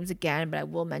mention their names again, but I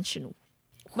will mention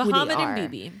who Muhammad they are.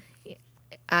 and Bibi.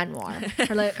 Anwar.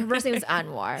 Her first name is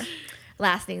Anwar.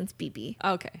 Last name is Bibi.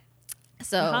 Okay.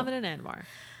 So Muhammad and Anwar.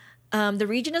 The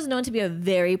region is known to be a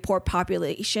very poor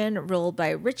population ruled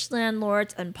by rich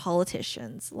landlords and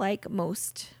politicians, like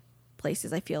most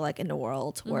places I feel like in the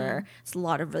world where it's a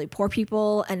lot of really poor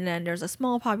people, and then there's a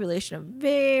small population of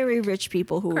very rich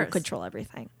people who control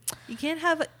everything. You can't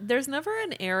have, there's never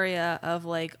an area of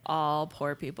like all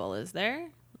poor people, is there?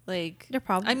 Like, there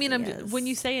probably when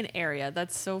you say an area,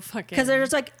 that's so fucking, because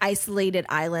there's like isolated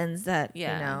islands that you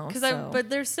know, but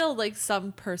there's still like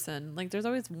some person, like there's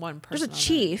always one person, there's a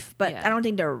chief, but I don't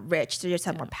think they're rich, they just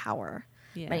have more power.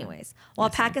 Yeah. But anyways, while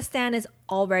Pakistan is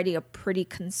already a pretty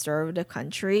conservative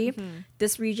country,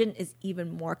 this region is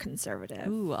even more conservative.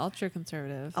 Ooh, ultra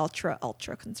conservative. Ultra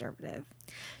conservative.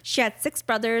 She had 6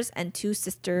 brothers and 2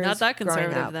 sisters. Not that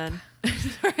conservative then.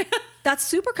 That's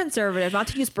super conservative. Not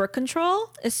to use birth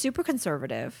control is super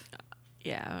conservative.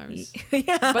 Yeah.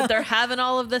 But they're having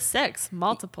all of the sex,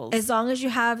 multiples. As long as you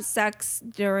have sex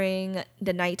during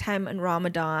the nighttime in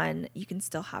Ramadan, you can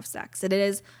still have sex. It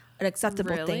is an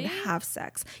acceptable thing to have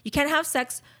sex. You can't have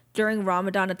sex during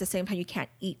Ramadan at the same time you can't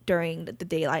eat during the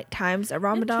daylight times at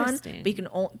Ramadan. But you can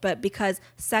but because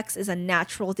sex is a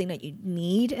natural thing that you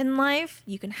need in life,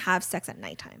 you can have sex at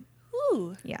nighttime.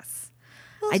 Ooh. Yes.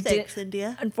 Well, thanks,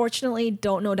 India. Unfortunately,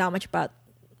 don't know that much about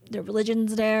the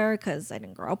religions there because I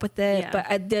didn't grow up with it, but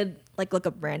I did like look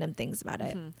up random things about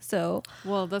it. So,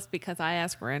 well, that's because I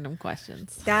ask random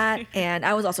questions. That, and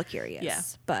I was also curious. Yeah.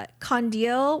 But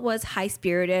Kandil was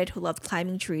high-spirited, who loved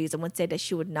climbing trees, and would say that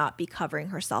she would not be covering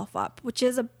herself up, which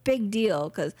is a big deal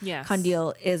because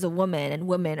Kandil is a woman, and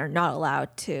women are not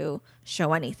allowed to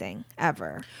show anything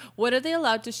ever. What are they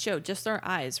allowed to show? Just their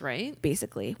eyes, right?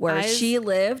 Basically, where she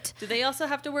lived. Do they also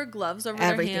have to wear gloves over their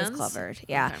hands? Everything's covered.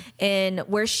 Yeah, okay. And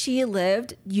where she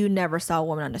lived, you never saw a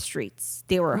woman on the streets.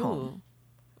 They were home.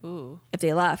 Ooh. If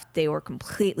they left, they were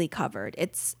completely covered.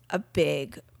 It's a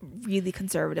big, really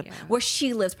conservative. Yeah. Where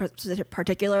she lives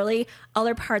particularly,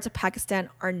 other parts of Pakistan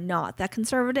are not that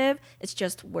conservative. It's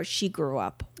just where she grew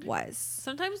up was.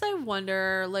 Sometimes I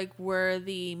wonder, like, where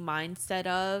the mindset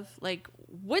of, like,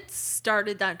 what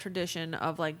started that tradition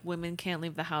of, like, women can't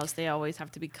leave the house. They always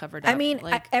have to be covered up. I mean,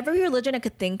 like, every religion I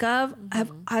could think of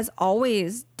has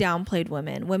always downplayed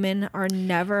women. Women are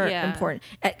never important.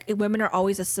 Women are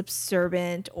always a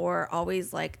subservient or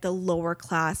always, like, the lower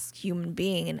class human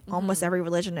being in almost every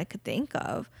religion I could think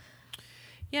of.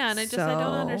 Yeah, and I don't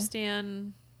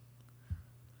understand.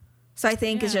 So I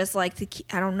think it's just like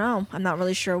I don't know. I'm not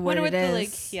really sure what it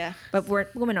is. But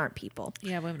women aren't people.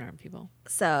 Yeah, women aren't people.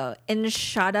 So in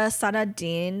Shada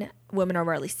Sadadin, women are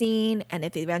rarely seen, and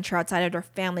if they venture outside of their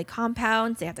family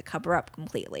compounds, they have to cover up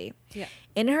completely. Yeah.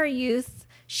 In her youth,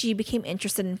 she became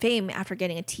interested in fame after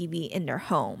getting a TV in their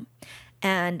home.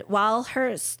 And while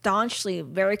her staunchly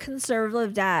very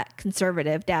conservative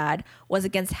dad was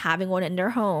against having one in their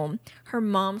home, her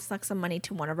mom snuck some money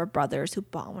to one of her brothers who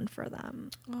bought one for them.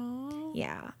 Aww.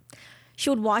 Yeah. She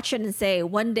would watch it and say,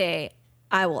 one day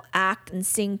I will act and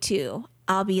sing too.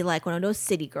 I'll be like one of those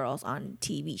city girls on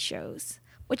TV shows.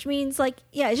 Which means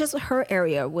it's just her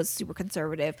area was super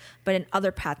conservative. But in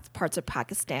other parts of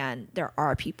Pakistan, there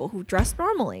are people who dress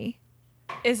normally.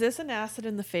 Is this an acid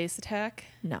in the face attack?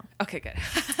 No. Okay, good.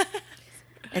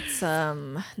 It's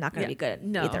not going to be good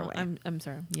either way. I'm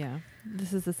sorry. Yeah.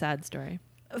 This is a sad story.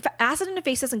 Acid in the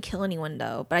face doesn't kill anyone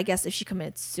though, but I guess if she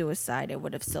committed suicide, it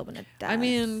would have still been a death. I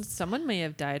mean, someone may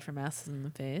have died from acid in the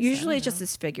face. Usually it just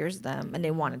disfigures them and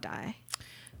they want to die.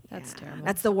 That's terrible.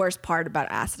 That's the worst part about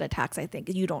acid attacks, I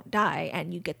think. You don't die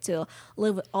and you get to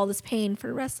live with all this pain for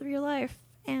the rest of your life.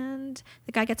 And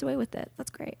the guy gets away with it.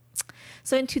 That's great.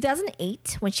 So in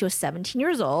 2008, when she was 17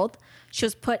 years old, she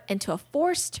was put into a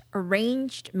forced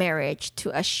arranged marriage to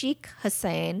Ashiq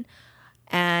Hussain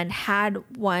and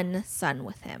had one son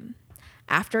with him.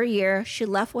 After a year, she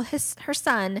left with her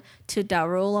son to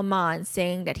Darul Aman,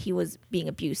 saying that he was being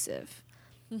abusive.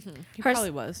 Mm-hmm. He probably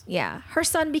was. Yeah. Her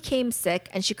son became sick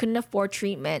and she couldn't afford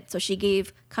treatment, so she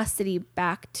gave custody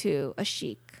back to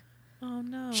Ashiq. Oh,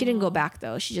 no. She didn't go back,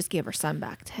 though. She just gave her son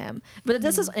back to him. But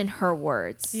this is in her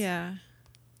words. Yeah.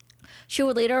 She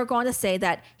would later go on to say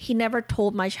that he never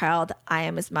told my child I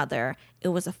am his mother. It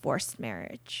was a forced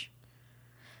marriage.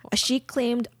 Ashiq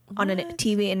claimed on a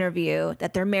TV interview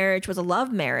that their marriage was a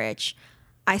love marriage.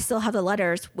 I still have the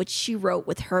letters, which she wrote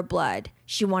with her blood.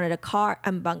 She wanted a car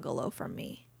and bungalow from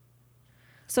me.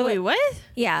 So wait, what?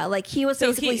 Yeah, he was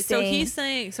basically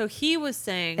saying. So he was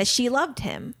saying that she loved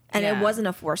him, and it wasn't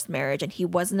a forced marriage, and he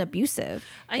wasn't abusive,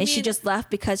 she just left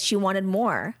because she wanted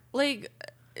more.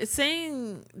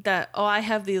 Saying that, I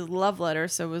have these love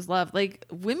letters, so it was love.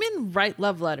 Women write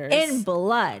love letters in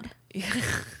blood.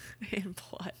 In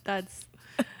blood.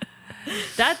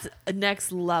 That's a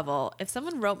next level. If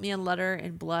someone wrote me a letter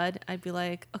in blood, I'd be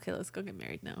like, okay, let's go get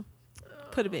married now.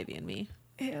 Put a baby in me.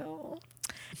 Ew.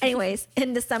 Anyways,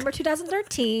 in December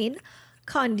 2013,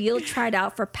 Kandil tried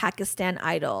out for Pakistan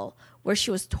Idol, where she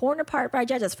was torn apart by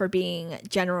judges for being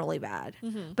generally bad.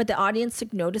 Mm-hmm. But the audience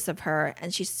took notice of her,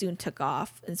 and she soon took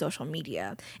off in social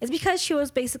media. It's because she was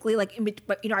basically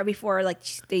right before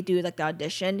they do the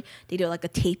audition, they do a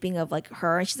taping of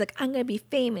her, and she's like, I'm gonna be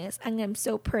famous, I'm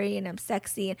so pretty and I'm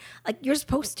sexy, and you're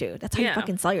supposed to. That's how you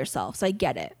fucking sell yourself. So I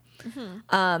get it.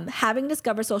 Mm-hmm. Having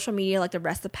discovered social media like the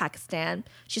rest of Pakistan,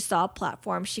 she saw a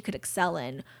platform she could excel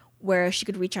in where she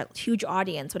could reach a huge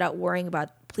audience without worrying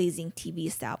about pleasing TV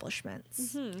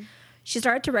establishments. Mm-hmm. She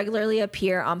started to regularly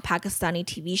appear on Pakistani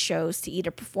TV shows to either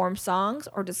perform songs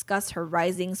or discuss her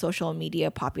rising social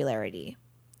media popularity.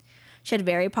 She had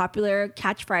very popular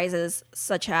catchphrases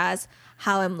such as,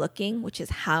 how I'm looking, which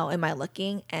is how am I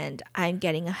looking, and I'm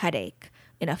getting a headache,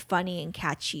 in a funny and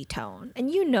catchy tone.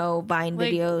 And Vine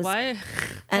videos. Why?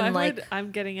 And why would I'm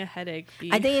getting a headache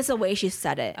be? I think it's the way she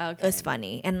said it. Okay. It's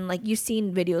funny. And you've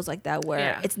seen videos like that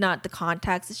where it's not the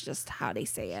context, it's just how they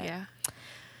say it. Yeah.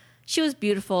 She was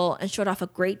beautiful and showed off a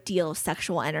great deal of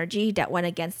sexual energy that went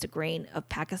against the grain of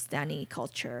Pakistani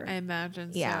culture. I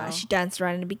imagine so. She danced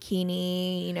around in a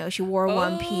bikini. She wore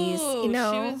one piece. She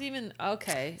was even...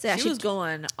 Okay. So she was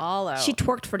going all out. She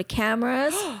twerked for the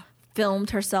cameras. Filmed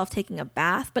herself taking a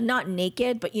bath, but not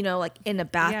naked, but in a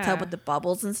bathtub with the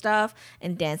bubbles and stuff,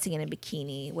 and dancing in a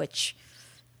bikini, which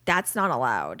that's not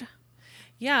allowed.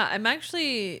 Yeah,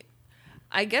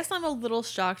 I guess I'm a little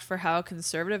shocked for how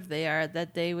conservative they are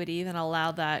that they would even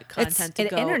allow that content to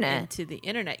go into the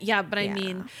internet. Yeah, but I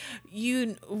mean,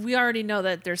 we already know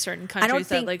that there's certain countries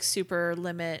that super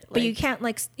limit. But you can't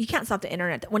stop the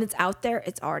internet. When it's out there,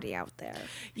 it's already out there.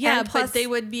 Yeah, and plus, but they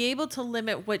would be able to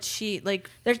limit what she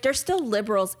There's still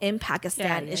liberals in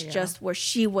Pakistan. It's just where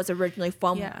she was originally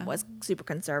from was super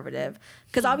conservative.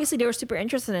 Because obviously they were super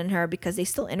interested in her because they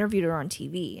still interviewed her on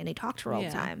TV and they talked to her all the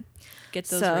time. Get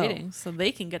those ratings so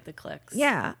they can get the clicks.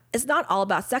 Yeah. It's not all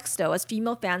about sex, though, as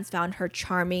female fans found her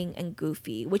charming and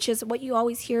goofy, which is what you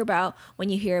always hear about when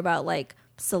you hear about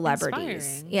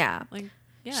celebrities. Inspiring.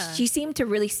 Yeah. She seemed to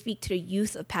really speak to the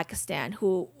youth of Pakistan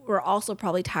who were also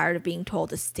probably tired of being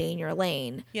told to stay in your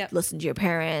lane, listen to your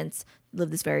parents,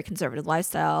 live this very conservative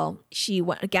lifestyle. She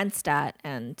went against that,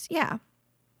 and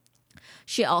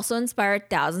She also inspired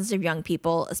thousands of young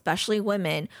people, especially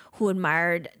women, who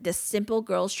admired this simple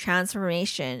girl's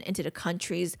transformation into the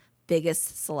country's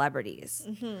biggest celebrities.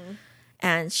 Mm-hmm.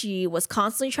 And she was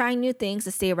constantly trying new things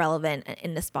to stay relevant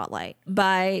in the spotlight.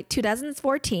 By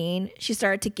 2014, she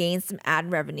started to gain some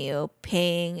ad revenue,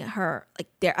 paying her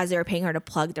as they were paying her to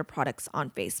plug their products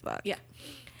on Facebook. Yeah.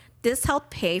 This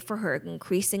helped pay for her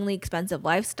increasingly expensive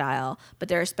lifestyle, but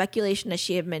there is speculation that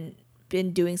she had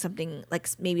been doing something like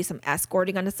maybe some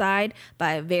escorting on the side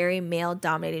by very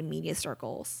male-dominated media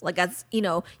circles. Like, as you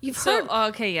know, you've heard.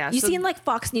 Okay, yeah. You've seen like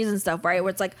Fox News and stuff, right?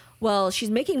 Where it's like, well, she's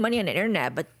making money on the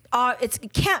internet, but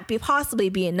it can't possibly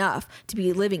be enough to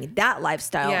be living that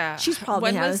lifestyle. Yeah. She's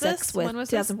probably having sex with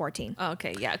 2014. Oh,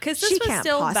 okay, yeah, because this was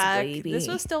still back. This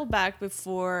was still back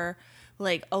before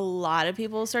like a lot of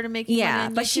people started making money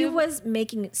on but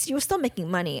YouTube. she was still making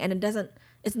money, and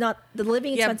it's not the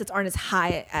living expenses aren't as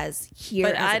high as here.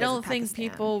 But I don't think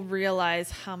people realize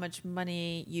how much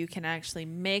money you can actually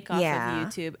make off of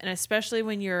YouTube, and especially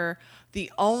when you're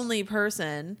the only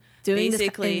person doing it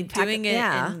in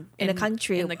the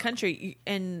country.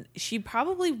 And she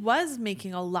probably was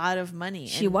making a lot of money.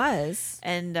 She was,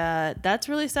 and that's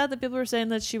really sad that people are saying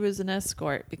that she was an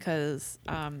escort because.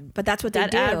 But that's what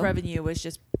that ad revenue was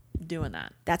just doing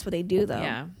that. That's what they do, though.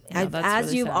 Yeah, as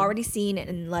really you've sad. already seen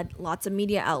in lots of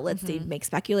media outlets, they make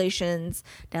speculations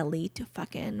that lead to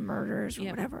fucking murders or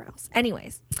whatever else.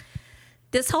 Anyways,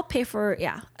 this helped pay for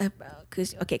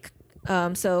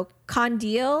so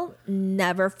Condile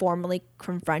never formally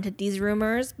confronted these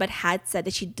rumors, but had said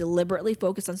that she deliberately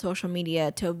focused on social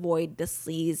media to avoid the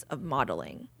sleaze of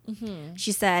modeling. Mm-hmm.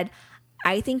 She said,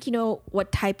 "I think you know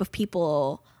what type of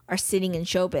people are sitting in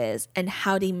showbiz and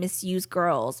how they misuse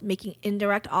girls, making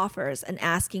indirect offers and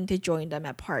asking to join them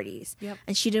at parties." Yep.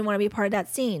 And she didn't want to be part of that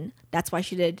scene. That's why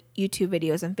she did YouTube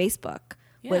videos and Facebook.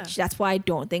 Yeah. Which that's why I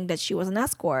don't think that she was an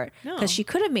escort, because she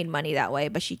could have made money that way,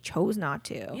 but she chose not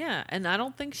to. Yeah, and I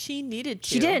don't think she needed to.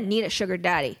 She didn't need a sugar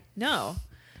daddy. No.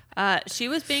 She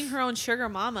was being her own sugar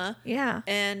mama. Yeah.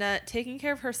 And taking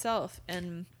care of herself.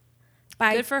 And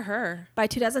good for her. By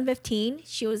 2015,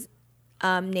 she was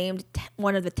named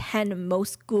one of the 10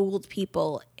 most Googled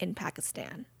people in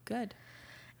Pakistan. Good.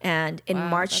 And in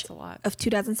March of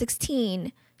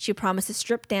 2016, she promised to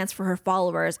strip dance for her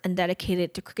followers and dedicate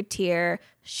it to cricketer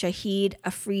Shahid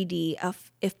Afridi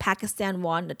if Pakistan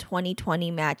won the 2020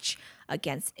 match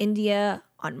against India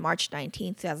on March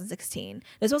 19, 2016.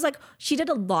 This was like, she did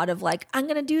a lot of like, I'm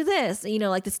going to do this,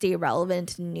 like to stay relevant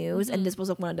to news. Mm-hmm. And this was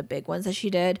like one of the big ones that she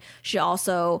did. She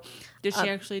also... Did she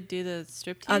actually do the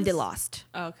striptease? They lost.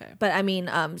 Oh, okay. But I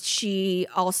mean, she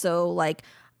also like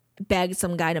begged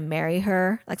some guy to marry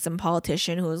her, like some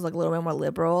politician who was like a little bit more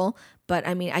liberal. But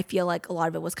I mean, I feel like a lot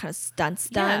of it was kind of stunts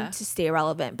done to stay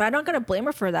relevant. But I'm not going to blame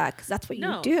her for that, because that's what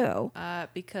you do.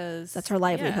 Because that's her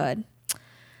livelihood. Yeah.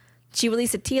 She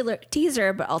released a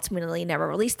teaser, but ultimately never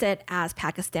released it as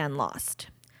Pakistan lost.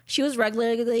 She was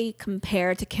regularly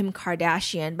compared to Kim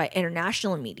Kardashian by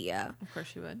international media. Of course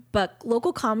she would. But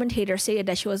local commentators stated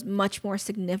that she was much more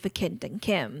significant than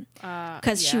Kim,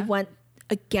 because she went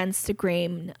against the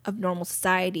grain of normal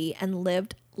society and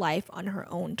lived life on her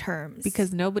own terms.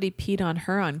 Because nobody peed on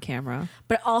her on camera.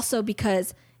 But also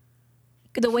because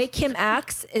the way Kim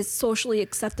acts is socially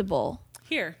acceptable.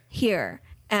 Here.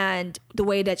 And the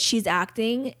way that she's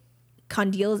acting,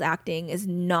 Condile's acting, is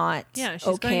not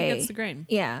she's going against the grain.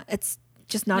 Yeah, it's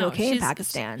just not okay in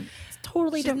Pakistan. It's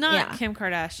totally different. She's not Kim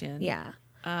Kardashian. Yeah.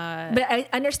 But I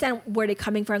understand where they're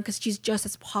coming from, because she's just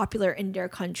as popular in their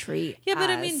country. Yeah, but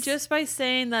I mean, just by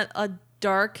saying that a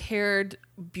dark-haired,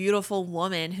 beautiful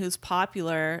woman who's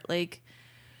popular, like,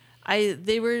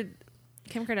 they were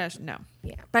Kim Kardashian. No.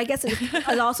 Yeah, but I guess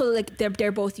it's also like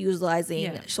they're both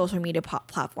utilizing social media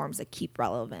platforms that keep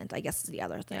relevant. I guess is the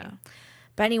other thing. Yeah.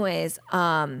 But anyways,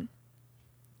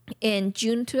 in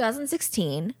June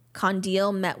 2016.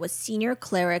 Condile met with senior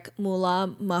cleric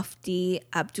Mullah Mufti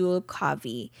Abdul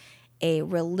Kavi, a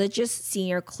religious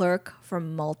senior clerk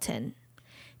from Multan.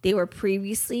 They were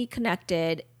previously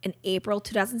connected in April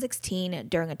 2016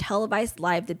 during a televised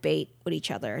live debate with each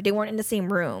other. They weren't in the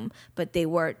same room, but they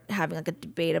were having like a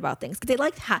debate about things. They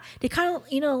they kind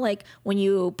of, like when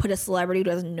you put a celebrity who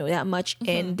doesn't know that much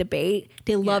in debate,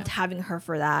 they loved having her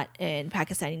for that in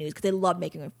Pakistani news, because they loved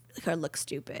making her look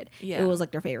stupid. Yeah. It was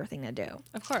like their favorite thing to do.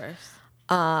 Of course.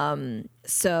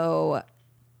 So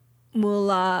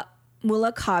Mullah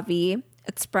Kavi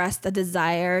expressed a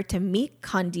desire to meet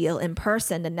Condile in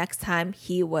person the next time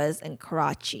he was in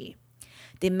Karachi.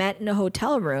 They met in a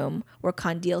hotel room where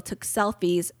Condile took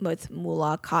selfies with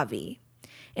Mullah Kavi.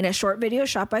 In a short video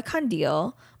shot by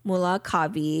Condile, Mullah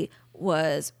Kavi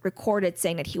was recorded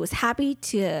saying that he was happy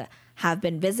to have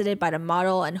been visited by the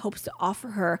model and hopes to offer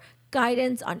her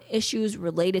guidance on issues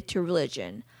related to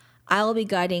religion. I'll be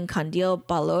guiding Qandeel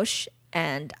Baloch,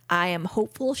 and I am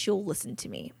hopeful she'll listen to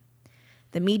me.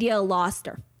 The media lost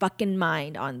their fucking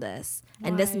mind on this. Why?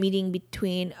 And this meeting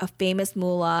between a famous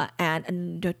mullah and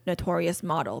a notorious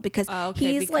model, because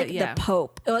he's the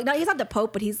Pope. Like, no, he's not the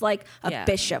Pope, but he's like a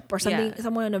bishop or something,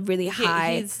 someone in a really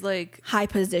high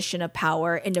position of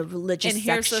power in the religious section.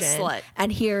 And here's the slut.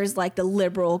 And here's like the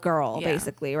liberal girl,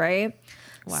 basically, right?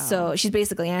 Wow. So she's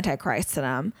basically Antichrist to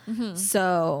them. Mm-hmm.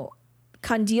 So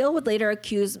Qandeel would later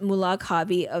accuse Mullah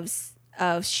Kavi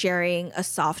of sharing a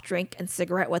soft drink and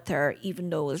cigarette with her,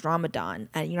 even though it was Ramadan,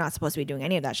 and you're not supposed to be doing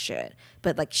any of that shit.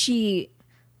 But like she's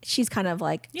kind of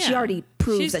like she already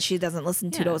proves that she doesn't listen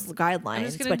to those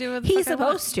guidelines. But he's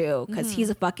supposed to, because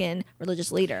he's a fucking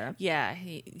religious leader. Yeah,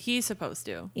 he's supposed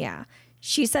to. Yeah,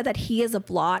 she said that he is a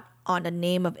blot on the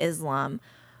name of Islam.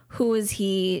 Who is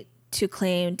he to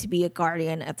claim to be a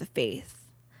guardian of the faith?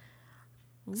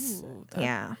 Ooh,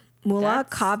 Mullah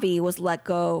Kavi was let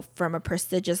go from a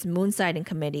prestigious moonsighting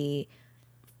committee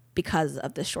because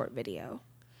of this short video,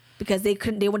 because they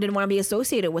didn't want to be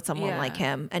associated with someone like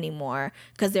him anymore,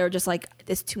 because they were just like,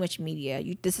 it's too much media.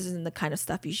 This isn't the kind of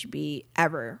stuff you should be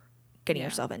ever getting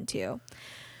yourself into.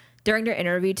 During their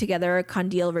interview together,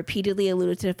 Qandeel repeatedly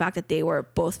alluded to the fact that they were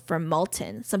both from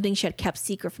Malton, something she had kept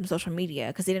secret from social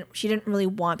media, because she didn't really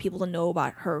want people to know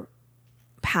about her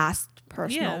past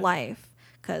personal life,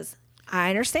 because I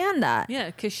understand that. Yeah,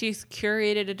 because she's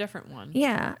curated a different one.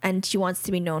 Yeah, and she wants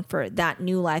to be known for that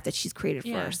new life that she's created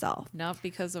for herself. Not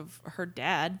because of her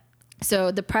dad.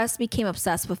 So the press became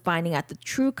obsessed with finding out the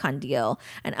true Qandeel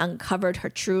and uncovered her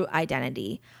true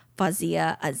identity,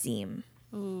 Fazia Azim.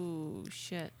 Ooh,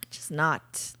 shit.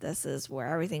 This is where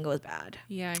everything goes bad.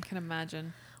 Yeah, I can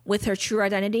imagine. With her true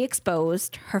identity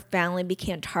exposed, her family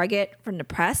became a target from the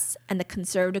press and the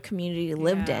conservative community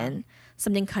lived in,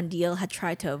 something Qandeel had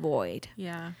tried to avoid.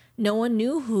 Yeah. No one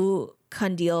knew who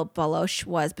Qandeel Baloch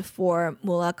was before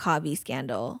Mullah Kavi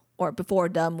scandal, or before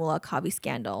the Mullah Kavi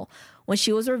scandal. When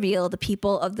she was revealed, the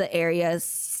people of the area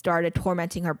started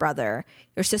tormenting her brother.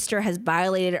 Your sister has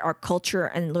violated our culture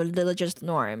and religious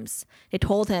norms. They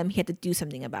told him he had to do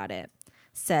something about it,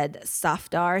 said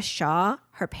Safdar Shah,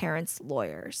 her parents'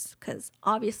 lawyers. Because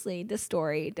obviously this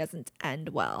story doesn't end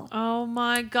well. Oh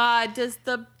my God.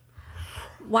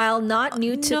 While not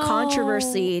new to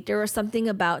controversy, there was something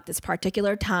about this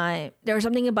particular time. There was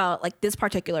something about like this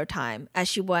particular time as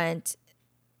she went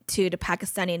to the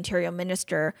Pakistani interior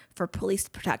minister for police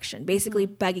protection, basically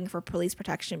begging for police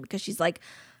protection, because she's like,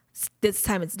 this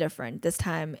time it's different. This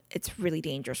time it's really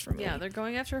dangerous for me. Yeah, they're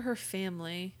going after her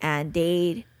family. And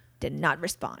they did not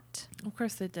respond. Of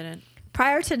course they didn't.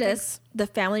 Prior to this, the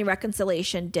family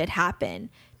reconciliation did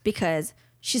happen because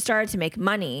she started to make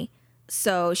money.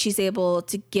 So she's able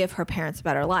to give her parents a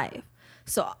better life.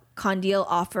 So Qandeel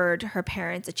offered her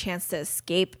parents a chance to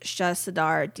escape Shah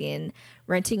Sadruddin,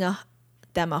 renting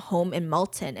them a home in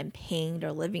Malton and paying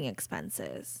their living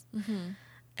expenses. Mm-hmm.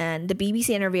 And the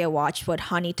BBC interview I watched with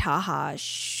Hani Taha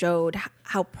showed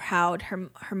how proud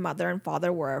her mother and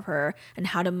father were of her, and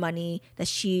how the money that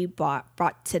she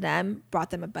brought to them brought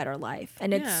them a better life.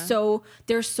 And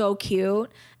they're so cute,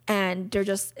 and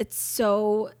it's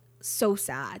so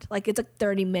sad. Like, it's a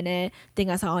 30-minute thing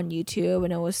I saw on YouTube,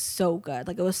 and it was so good.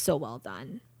 Like, it was so well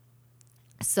done.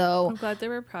 So I'm glad they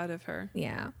were proud of her.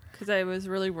 Yeah, because I was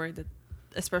really worried that,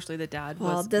 especially the dad.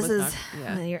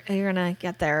 You're gonna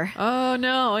get there. Oh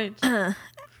no.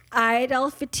 Eid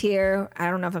al-Fitr, I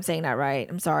don't know if I'm saying that right,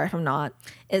 I'm sorry if I'm not,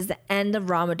 is the end of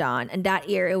Ramadan. And that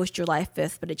year it was July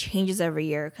 5th, but it changes every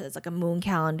year because it's like a moon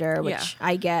calendar, which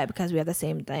I get because we have the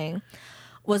same thing,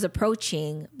 was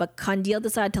approaching. But Qandeel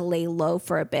decided to lay low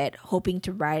for a bit, hoping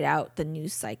to ride out the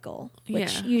news cycle,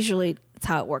 which usually is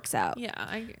how it works out.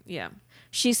 Yeah.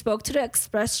 She spoke to the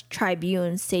Express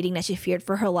Tribune, stating that she feared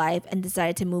for her life and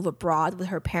decided to move abroad with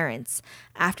her parents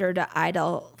after the Eid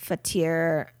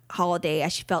al-Fitr holiday,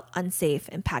 as she felt unsafe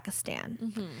in Pakistan.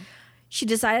 Mm-hmm. She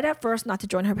decided at first not to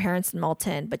join her parents in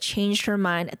Malton, but changed her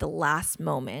mind at the last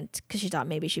moment because she thought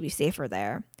maybe she'd be safer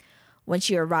there. When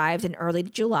she arrived in early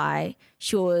July,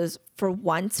 she was for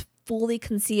once fully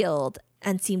concealed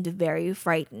and seemed very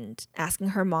frightened, asking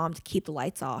her mom to keep the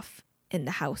lights off in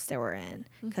the house they were in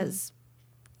because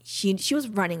she was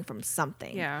running from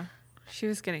something. Yeah, she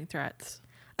was getting threats.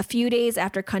 A few days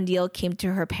after Qandeel came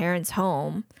to her parents'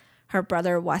 home, her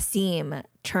brother Wasim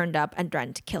turned up and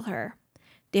threatened to kill her.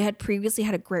 They had previously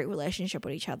had a great relationship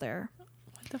with each other.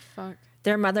 What the fuck?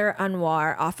 Their mother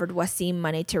Anwar offered Wasim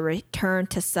money to return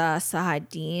to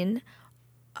Sadruddin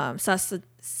Shahzadin,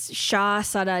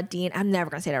 I'm never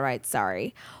gonna say that right,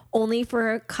 sorry, only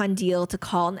for Kandil to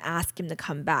call and ask him to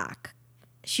come back.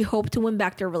 She hoped to win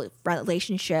back their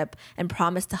relationship and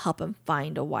promised to help him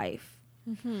find a wife.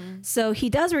 Mm-hmm. So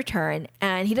he does return,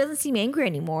 and he doesn't seem angry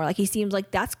anymore. Like, he seems like,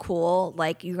 that's cool.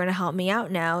 Like, you're gonna help me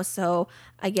out now, so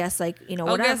I guess, like,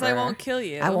 whatever. I guess I won't kill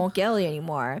you. I won't kill you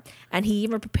anymore. And he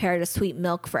even prepared a sweet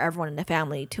milk for everyone in the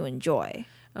family to enjoy.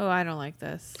 Oh, I don't like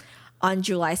this. On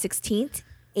July 16th,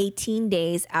 18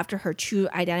 days after her true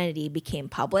identity became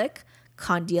public,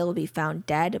 Kandil will be found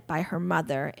dead by her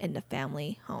mother in the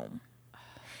family home.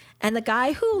 And the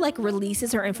guy who like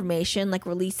releases her information, like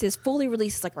fully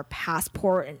releases like her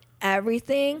passport and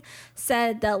everything,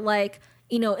 said that like,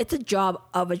 it's a job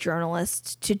of a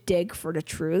journalist to dig for the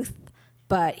truth.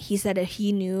 But he said if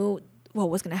he knew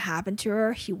what was going to happen to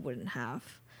her, he wouldn't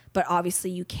have. But obviously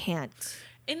you can't.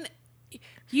 And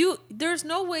there's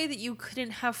no way that you couldn't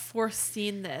have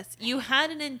foreseen this. You had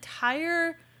an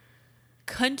entire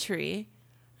country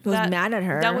that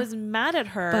was mad at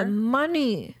her. But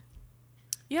money.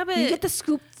 Yeah, but you get the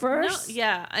scoop first. No,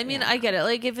 yeah, I mean, I get it.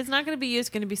 Like, if it's not going to be you, it's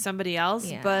going to be somebody else.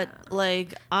 Yeah. But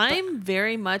like, I'm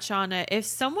very much on it. If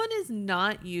someone is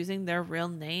not using their real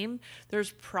name,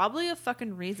 there's probably a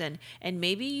fucking reason, and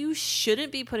maybe you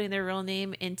shouldn't be putting their real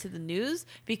name into the news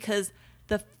because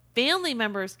the family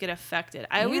members get affected.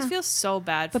 I always feel so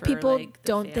bad but for people like,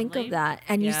 don't think of that,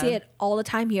 and you see it all the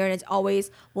time here, and it's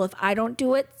always, well, if I don't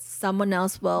do it, someone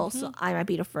else will. Mm-hmm. So I might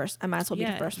be the first. I might as well be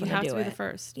the first one to do it. You have to be the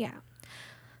first. Yeah.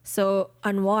 So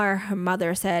Anwar, her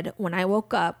mother, said, when I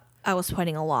woke up, I was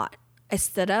sweating a lot. I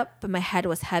stood up, but my head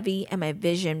was heavy and my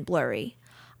vision blurry.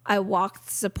 I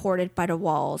walked supported by the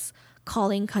walls,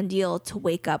 calling Kandil to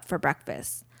wake up for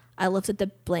breakfast. I lifted the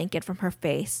blanket from her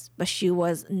face, but she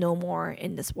was no more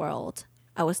in this world.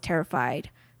 I was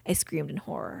terrified. I screamed in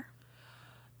horror.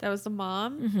 That was the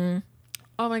mom? Mm-hmm.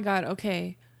 Oh my God,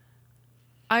 okay.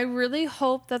 I really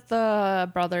hope that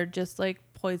the brother just like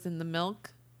poisoned the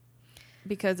milk.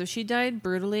 Because if she died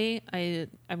brutally,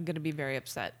 I'm going to be very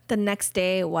upset. The next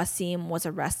day, Wasim was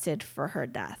arrested for her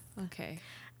death. Okay.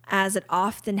 As it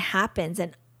often happens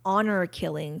in honor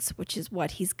killings, which is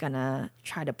what he's going to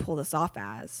try to pull this off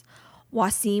as,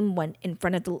 Wasim went in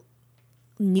front of the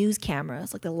news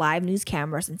cameras, like the live news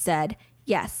cameras, and said,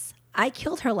 yes, I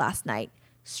killed her last night,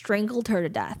 strangled her to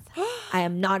death. I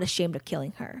am not ashamed of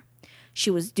killing her.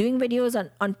 She was doing videos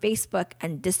on Facebook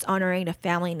and dishonoring the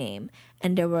family name,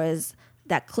 and there was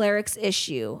that clerics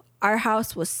issue. Our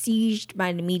house was sieged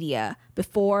by the media.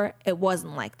 Before, it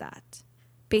wasn't like that.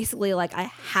 Basically, like, I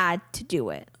had to do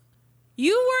it.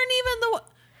 You weren't even the one.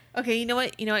 Okay, you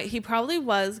know what? He probably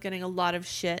was getting a lot of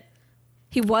shit.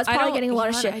 He was probably getting a lot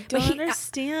of shit. I don't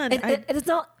understand. It's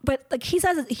not, but like he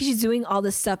says, he's doing all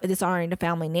this stuff and dishonoring the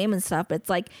family name and stuff. But it's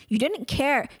like, you didn't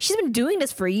care. She's been doing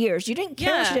this for years. You didn't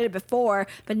care when she did it before,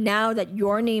 but now that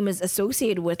your name is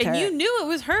associated with her, and you knew it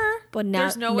was her, but now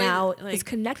it's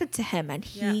connected to him, and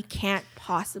he can't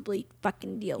possibly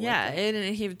fucking deal with it. Yeah,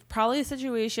 and he probably a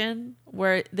situation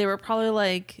where they were probably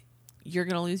like, "You're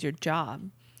gonna lose your job,"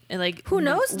 and like, who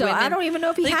knows? Though I don't even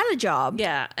know if he had a job.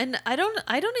 Yeah, and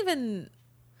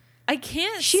I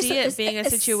can't see it being a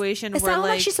situation where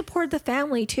like she supported the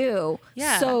family too.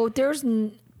 Yeah. So there's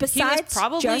besides he was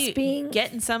probably just being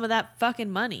getting some of that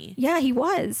fucking money. Yeah, he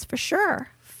was for sure.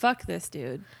 Fuck this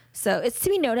dude. So it's to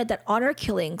be noted that honor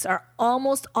killings are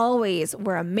almost always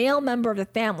where a male member of the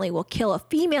family will kill a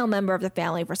female member of the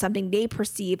family for something they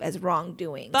perceive as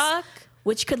wrongdoings. Fuck.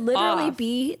 Which could literally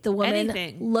be the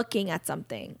woman looking at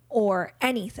something or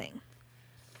anything.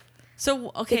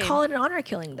 So okay, they call it an honor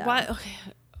killing though. Why? Okay.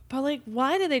 But like,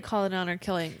 why do they call it honor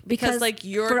killing? Because like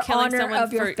you're for killing honor someone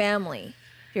of your family.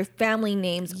 Your family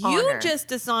name's honor. You just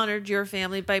dishonored your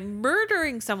family by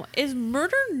murdering someone. Is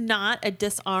murder not a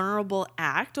dishonorable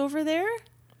act over there?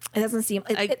 It doesn't seem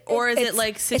or is it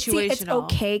like situational? It's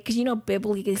okay because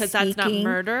biblically speaking, because that's not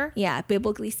murder. Yeah,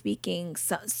 biblically speaking,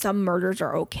 some murders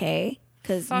are okay.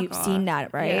 Because you've seen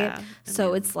that, right? Yeah,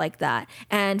 so it's like that.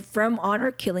 And from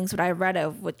honor killings, what I read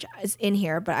of, which is in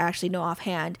here, but I actually know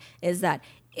offhand, is that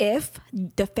if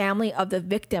the family of the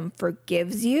victim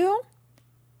forgives you,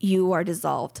 you are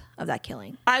dissolved of that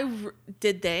killing.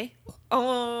 Did they?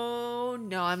 Oh,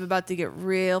 no, I'm about to get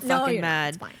real fucking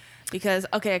mad. It's fine. Because,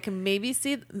 okay,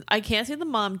 I can't see the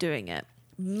mom doing it.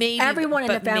 Maybe everyone in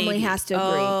the family has to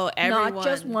agree. Oh, everyone. Not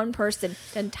just one person.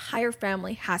 The entire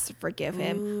family has to forgive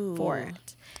him for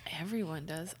it. Everyone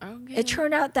does. Okay. It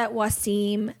turned out that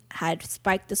Wasim had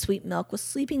spiked the sweet milk with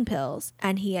sleeping pills,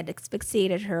 and he had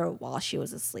asphyxiated her while she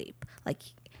was asleep. Like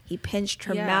he pinched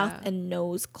her mouth and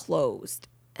nose closed.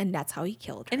 and that's how he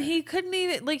killed her. And he couldn't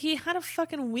even, like, he had to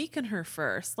fucking weaken her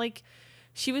first. Like,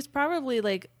 she was probably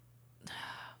like...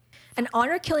 And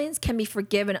honor killings can be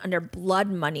forgiven under blood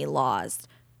money laws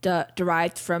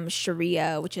derived from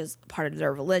Sharia, which is part of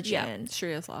their religion. Yeah,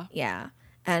 Sharia's law. Yeah.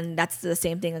 And that's the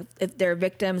same thing. If their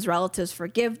victims' relatives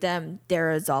forgive them,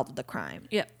 they're absolved of the crime.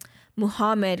 Yeah.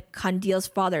 Muhammad, Kandil's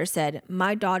father, said,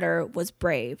 "My daughter was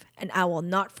brave, and I will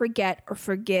not forget or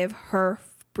forgive her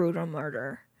brutal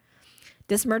murder."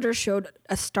 This murder showed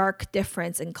a stark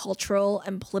difference in cultural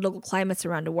and political climates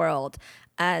around the world,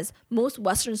 as most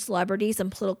Western celebrities and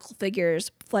political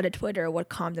figures flooded Twitter with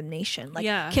condemnation. Like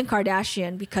Kim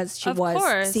Kardashian, because she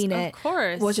was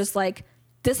just like,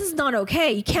 this is not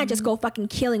okay. You can't just go fucking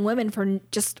killing women for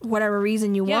just whatever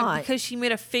reason you want. Yeah, because she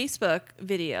made a Facebook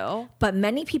video. But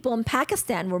many people in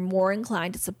Pakistan were more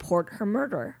inclined to support her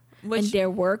murder. And there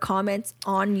were comments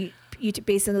on YouTube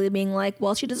basically being like,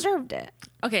 well, she deserved it.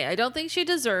 Okay, I don't think she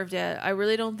deserved it. I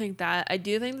really don't think that. I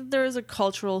do think that there is a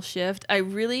cultural shift.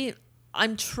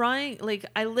 I'm trying, like,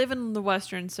 I live in the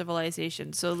Western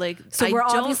civilization, so, like, so we're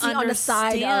obviously on the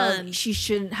side of she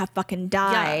shouldn't have fucking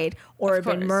died or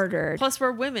been murdered. Plus,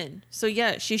 we're women, so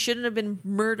yeah, she shouldn't have been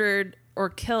murdered or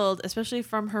killed, especially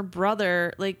from her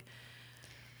brother. Like,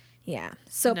 yeah.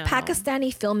 So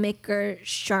Pakistani filmmaker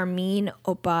Sharmeen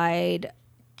Obaid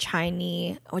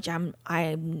Chaini, which I'm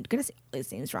gonna say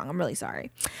these names wrong. I'm really sorry.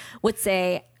 Would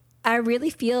say, "I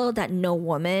really feel that no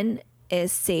woman is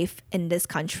safe in this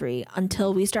country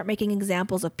until we start making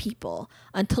examples of people,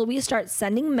 until we start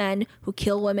sending men who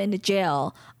kill women to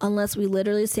jail, unless we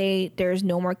literally say there's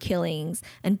no more killings,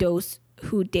 and those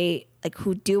who do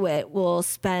it will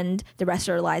spend the rest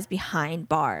of their lives behind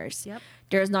bars." Yep.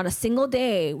 There's not a single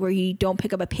day where you don't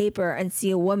pick up a paper and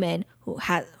see a woman who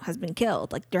has been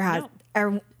killed. Like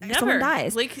someone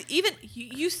dies. Like, even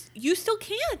you still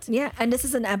can't. Yeah, and this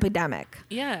is an epidemic.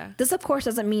 Yeah. This, of course,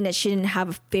 doesn't mean that she didn't have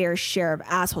a fair share of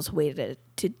assholes waited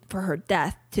for her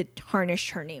death to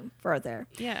tarnish her name further.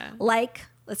 Yeah. Like,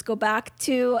 let's go back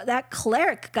to that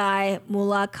cleric guy,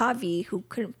 Mullah Kavi, who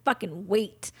couldn't fucking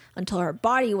wait until her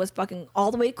body was fucking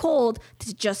all the way cold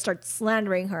to just start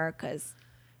slandering her because...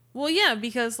 Well, yeah,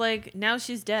 because, like, now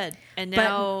she's dead, and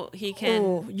now he can...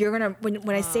 Oh, you're gonna...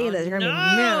 When I say this, you're gonna be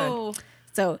mad.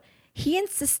 So, he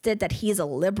insisted that he is a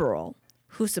liberal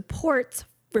who supports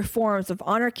reforms of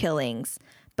honor killings,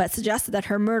 but suggested that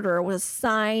her murder was a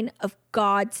sign of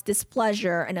God's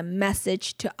displeasure and a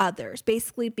message to others.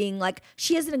 Basically being like,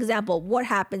 she is an example of what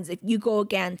happens if you go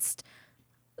against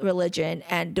religion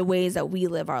and the ways that we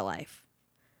live our life.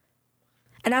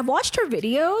 And I've watched her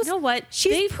videos. You know what?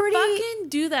 They fucking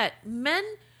do that.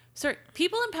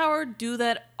 People in power do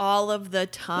that all of the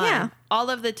time. Yeah. All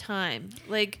of the time.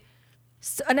 Like...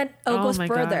 So, and then it goes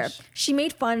further. Gosh. She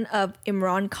made fun of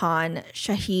Imran Khan,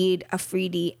 Shahid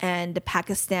Afridi, and the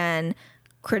Pakistan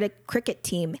cricket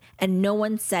team, and no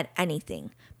one said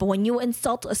anything. But when you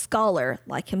insult a scholar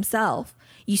like himself,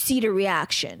 you see the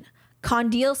reaction.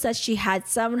 Kandil says she had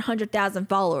 700,000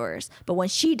 followers, but when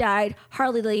she died,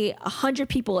 hardly 100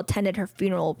 people attended her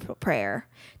funeral prayer.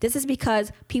 This is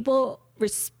because people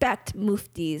respect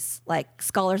muftis, like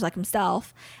scholars like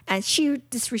himself, and she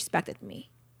disrespected me.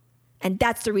 And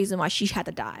that's the reason why she had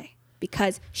to die.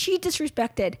 Because she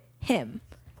disrespected him.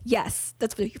 Yes,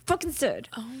 that's what he fucking said.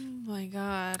 Oh my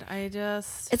God.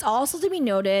 It's also to be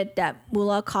noted that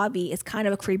Mullah Kavi is kind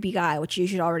of a creepy guy, which you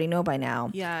should already know by now.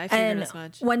 Yeah, I figured as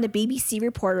much. When the BBC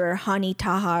reporter Hani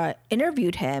Taha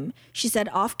interviewed him, she said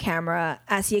off camera,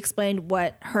 as he explained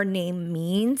what her name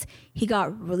means, he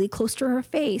got really close to her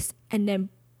face and then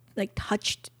like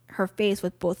touched her face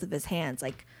with both of his hands,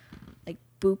 like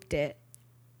booped it.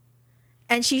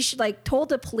 And she like told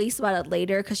the police about it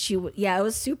later because it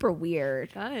was super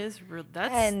weird. That is real.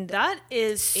 That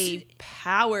is a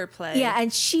power play. Yeah,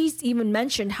 and she's even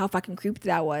mentioned how fucking creepy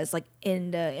that was, like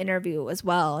in the interview as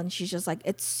well. And she's just like,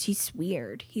 he's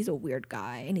weird. He's a weird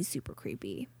guy, and he's super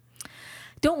creepy.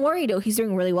 Don't worry though, he's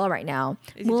doing really well right now.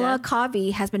 Mullah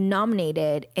Kavi has been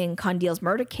nominated in Kandil's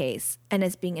murder case and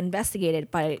is being investigated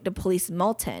by the police in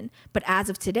Multan. But as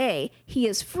of today, he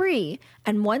is free.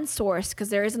 And one source,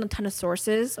 because there isn't a ton of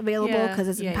sources available because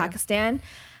it's in Pakistan,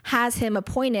 has him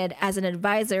appointed as an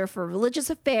advisor for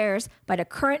religious affairs by the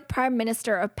current Prime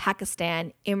Minister of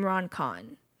Pakistan, Imran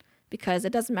Khan. Because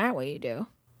it doesn't matter what you do.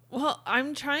 Well,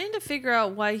 I'm trying to figure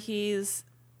out why he's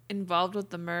involved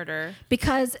with the murder.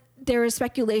 Because there is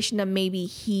speculation that maybe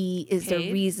he is the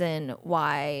reason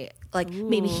why,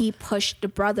 maybe he pushed the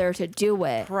brother to do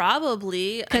it.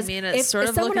 Probably. I mean, it's sort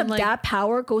of if someone looking of that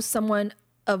power goes someone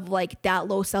of like that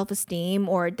low self-esteem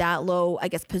or that low, I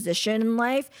guess, position in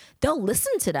life, they'll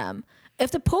listen to them.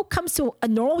 if the Pope comes to a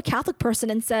normal Catholic person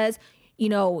and says, you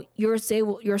know, your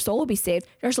soul will be saved,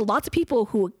 there's lots of people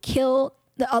who would kill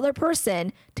the other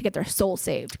person to get their soul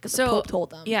saved because the Pope told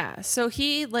them. Yeah. So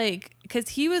he because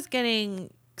he was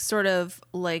getting sort of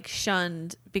like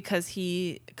shunned because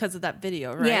of that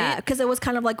video, right? Yeah, because it was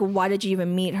kind of like, why did you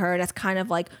even meet her? That's kind of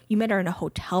like, you met her in a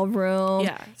hotel room.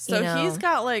 Yeah. So he's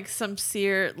got like some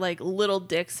like little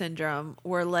dick syndrome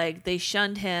where like they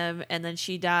shunned him and then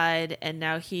she died and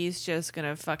now he's just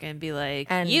gonna fucking be like,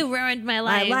 and you ruined my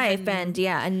life.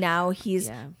 And now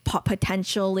he's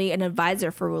potentially an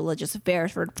advisor for religious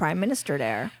affairs for the prime minister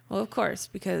there. Well, of course,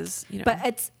 because, you know. But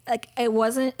it's like, it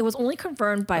was only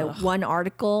confirmed by one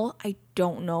article. I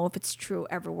don't know if it's true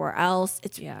everywhere else.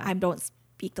 I don't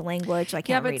speak the language. I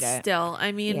can't read it. Yeah, but still,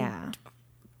 I mean,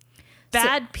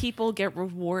 bad people get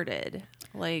rewarded,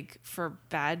 like, for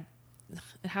bad.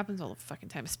 It happens all the fucking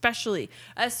time, especially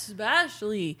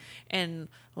in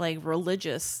like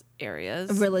religious areas.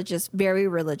 Very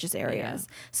religious areas.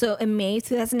 Yeah. So in May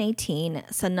 2018,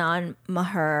 Sanam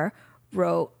Maher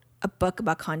wrote a book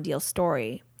about Qandil's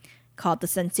story called The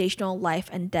Sensational Life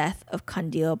and Death of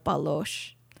Qandil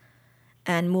Baloch.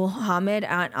 And Muhammad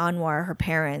and Anwar, her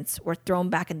parents, were thrown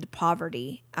back into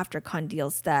poverty after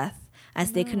Qandil's death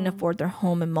as they couldn't afford their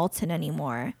home in Multan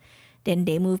anymore. Then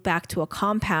they moved back to a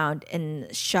compound in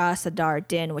Shah Sadar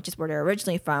Din, which is where they're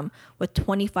originally from, with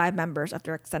 25 members of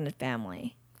their extended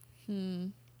family.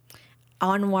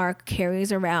 Anwar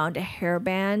carries around a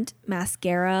hairband,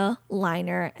 mascara,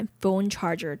 liner, and phone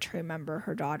charger to remember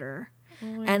her daughter.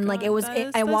 Oh and like,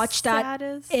 I watched that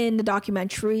in the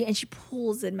documentary, and she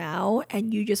pulls him out,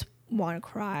 and you just want to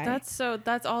cry.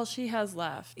 That's all she has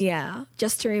left. Yeah,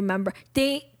 just to remember.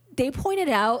 They pointed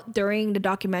out during the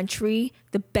documentary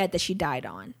the bed that she died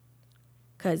on,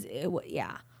 because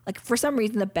like for some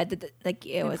reason the bed that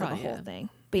it was like a whole thing.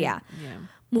 But yeah.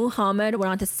 Muhammad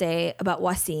went on to say about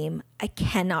Wasim, I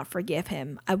cannot forgive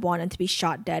him. I want him to be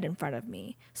shot dead in front of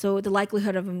me. So the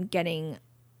likelihood of him getting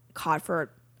caught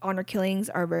for honor killings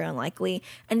are very unlikely.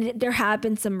 And there have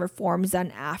been some reforms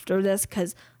done after this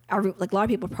because like a lot of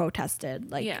people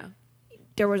protested. Like,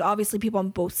 there was obviously people on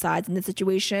both sides in the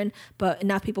situation, but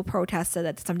enough people protested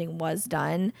that something was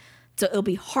done. So it'll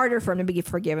be harder for him to be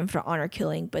forgiven for honor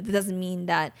killing, but it doesn't mean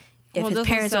that if his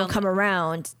parents don't come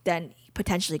around, then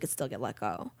potentially he could still get let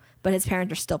go. But his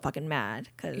parents are still fucking mad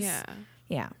because,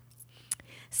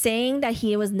 saying that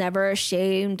he was never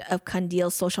ashamed of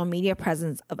Qandil's social media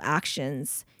presence of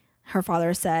actions, her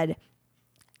father said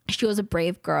she was a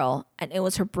brave girl and it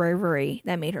was her bravery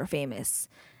that made her famous.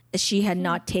 If she had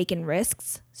not taken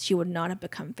risks, she would not have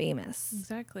become famous.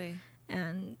 Exactly.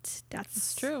 And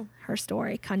that's true. Her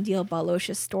story, Qandil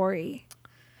Baloch's story.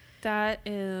 That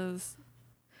is...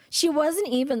 She wasn't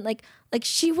even like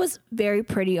she was very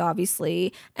pretty,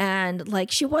 obviously. And like,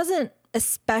 she wasn't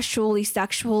especially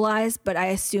sexualized, but I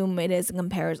assume it is in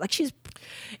comparison. Like,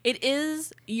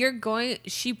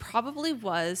 she probably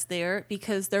was there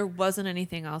because there wasn't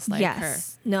anything else like her.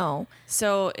 No.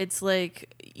 So it's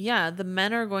like, the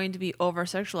men are going to be over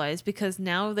sexualized because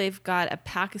now they've got a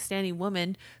Pakistani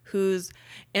woman who's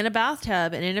in a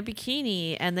bathtub and in a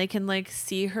bikini and they can like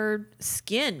see her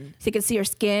skin. So you can see her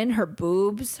skin, her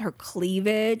boobs, her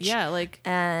cleavage. Yeah, like,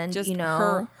 and just, you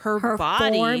know, her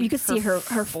body. Form. You could see her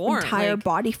form, entire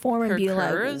body form and be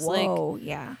curves, like, whoa,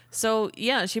 yeah. So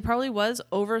yeah, she probably was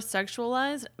over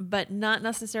sexualized, but not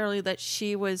necessarily that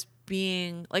she was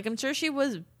being like, I'm sure she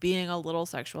was being a little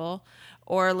sexual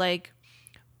or like,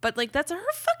 but like, that's her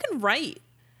fucking right.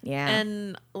 Yeah.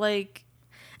 And like,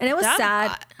 and it was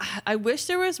sad. I wish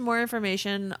there was more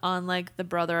information on like the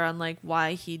brother, on like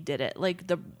why he did it.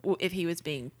 Like if he was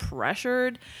being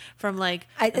pressured from like,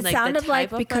 it sounded like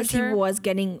because he was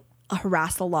getting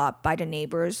harassed a lot by the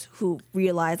neighbors who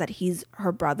realized that he's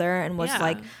her brother and was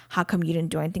like, how come you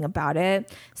didn't do anything about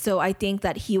it? So I think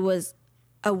that he was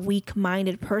a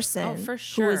weak-minded person for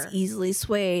sure, who was easily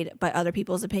swayed by other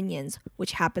people's opinions,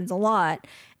 which happens a lot,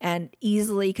 and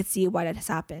easily could see why that has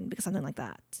happened because something like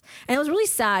that. And it was really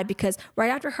sad because right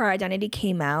after her identity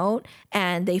came out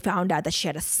and they found out that she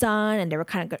had a son and they were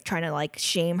kind of trying to like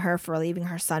shame her for leaving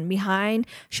her son behind,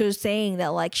 she was saying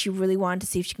that like she really wanted to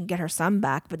see if she can get her son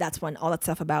back, but that's when all that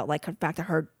stuff about like the fact that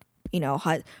her, you know,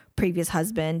 previous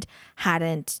husband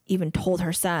hadn't even told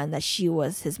her son that she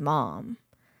was his mom.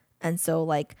 And so,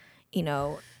 like, you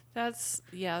know,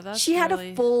 she had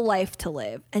a full life to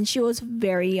live, and she was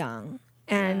very young.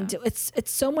 And it's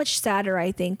so much sadder,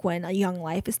 I think, when a young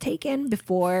life is taken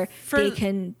before they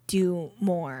can do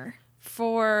more.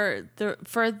 For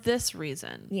this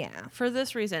reason. Yeah. For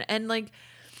this reason. And like,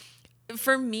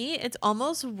 for me, it's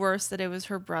almost worse that it was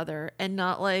her brother and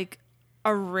not like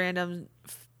a random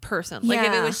person. Like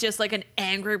if it was just like an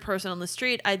angry person on the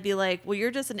street, I'd be like, well,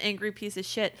 you're just an angry piece of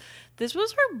shit. This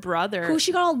was her brother, who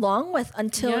she got along with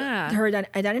until her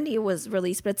identity was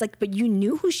released. But it's like, but you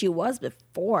knew who she was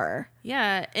before.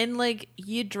 Yeah, and like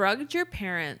you drugged your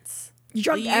parents. You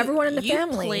drugged everyone in the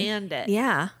family. You planned it.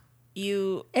 Yeah.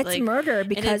 It's like, murder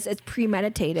because it's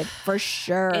premeditated for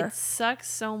sure. It sucks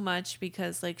so much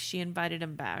because like she invited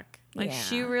him back. Like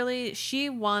she really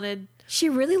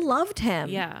loved him.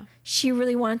 Yeah. She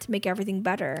really wanted to make everything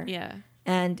better. Yeah.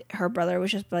 And her brother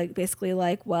was just like basically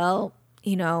like, well,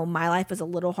 you know, my life is a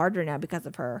little harder now because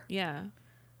of her. Yeah.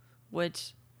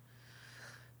 Which,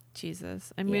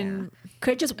 Jesus. I mean,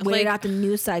 could have just waited out the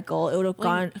news cycle. It would have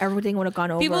gone, everything would have gone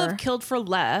over. People have killed for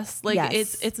less. Like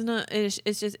it's not,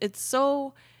 it's just,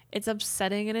 it's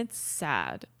upsetting and it's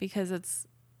sad because it's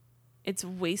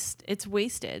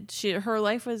wasted. Her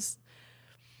life was,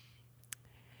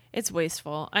 it's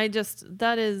wasteful.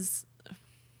 That is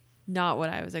not what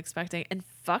I was expecting. And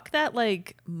fuck that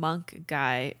like monk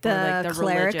guy, the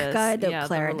cleric guy,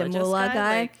 the mullah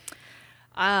guy. Like,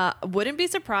 wouldn't be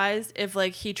surprised if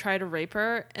like he tried to rape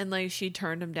her and like she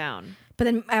turned him down. But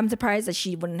then I'm surprised that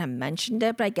she wouldn't have mentioned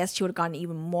it. But I guess she would have gotten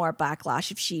even more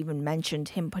backlash if she even mentioned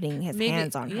him putting his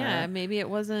hands on her. Yeah, maybe it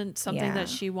wasn't something that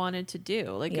she wanted to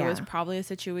do. Like it was probably a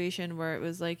situation where it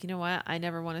was like, you know what, I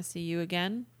never want to see you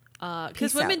again.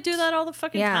 Because women do that all the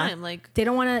fucking time. Like they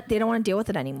don't want to deal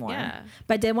with it anymore. Yeah.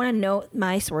 But I did want to note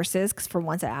my sources because for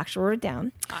once I actually wrote it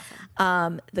down.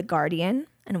 Awesome. The Guardian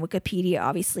and Wikipedia,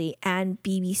 obviously, and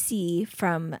BBC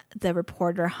from the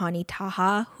reporter Hani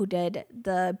Taha, who did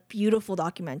the beautiful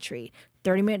documentary,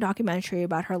 30-minute documentary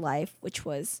about her life, which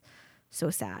was so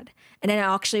sad. And then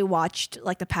I actually watched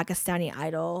like the Pakistani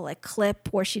Idol like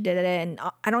clip where she did it. And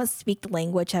I don't speak the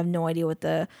language. I have no idea what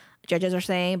the judges are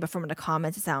saying, but from the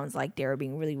comments, it sounds like they were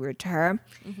being really weird to her.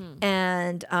 Mm-hmm.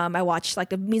 And I watched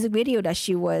like the music video that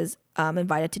she was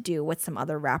invited to do with some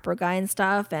other rapper guy and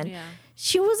stuff. And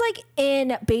she was like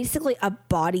in basically a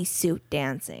bodysuit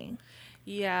dancing.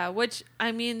 Yeah, which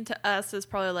I mean to us is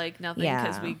probably like nothing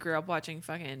because we grew up watching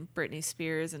fucking Britney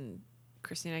Spears and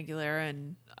Christina Aguilera,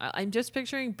 and I'm just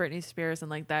picturing Britney Spears in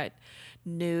like that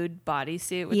nude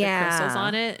bodysuit with the crystals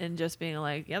on it, and just being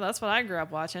like, yeah, that's what I grew up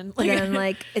watching. Like, and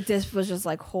like it just was just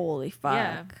like, holy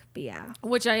fuck. But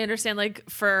which I understand, like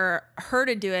for her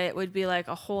to do it would be like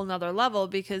a whole nother level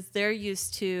because they're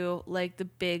used to like the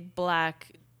big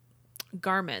black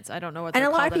garments. I don't know what they're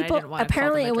called. And a lot of people,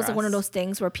 apparently it was one of those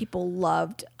things where people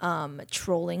loved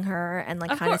trolling her and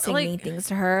like kind of saying mean things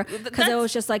to her because it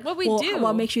was just like, what we do.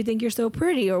 What makes you think you're so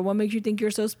pretty, or what makes you think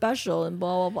you're so special, and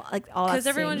blah blah blah, like all that. Because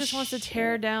everyone just wants to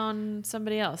tear down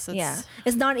somebody else.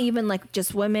 It's not even like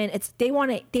just women. It's they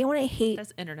want to hate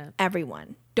That's internet.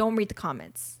 Everyone. Don't read the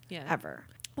comments. Ever.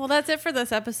 Well, that's it for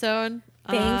this episode.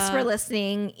 Thanks for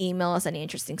listening. Email us any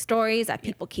interesting stories at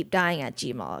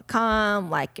peoplekeepdying@gmail.com.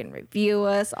 Like and review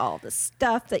us, all the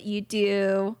stuff that you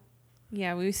do.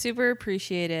 Yeah, we super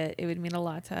appreciate it. It would mean a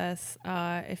lot to us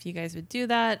if you guys would do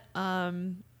that.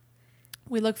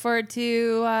 We look forward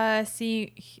to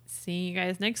seeing you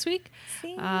guys next week.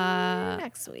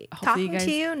 Talking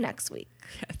to you next week.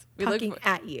 Yes, we look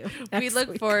at you. We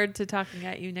look forward to talking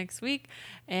at you next week.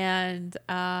 And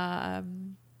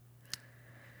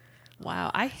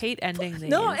wow, I hate ending these.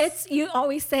 No, you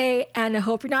always say, and I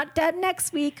hope you're not dead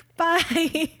next week.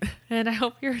 Bye. And I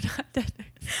hope you're not dead.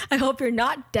 I hope you're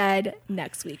not dead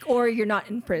next week, or you're not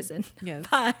in prison. Yes.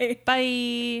 Bye.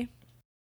 Bye.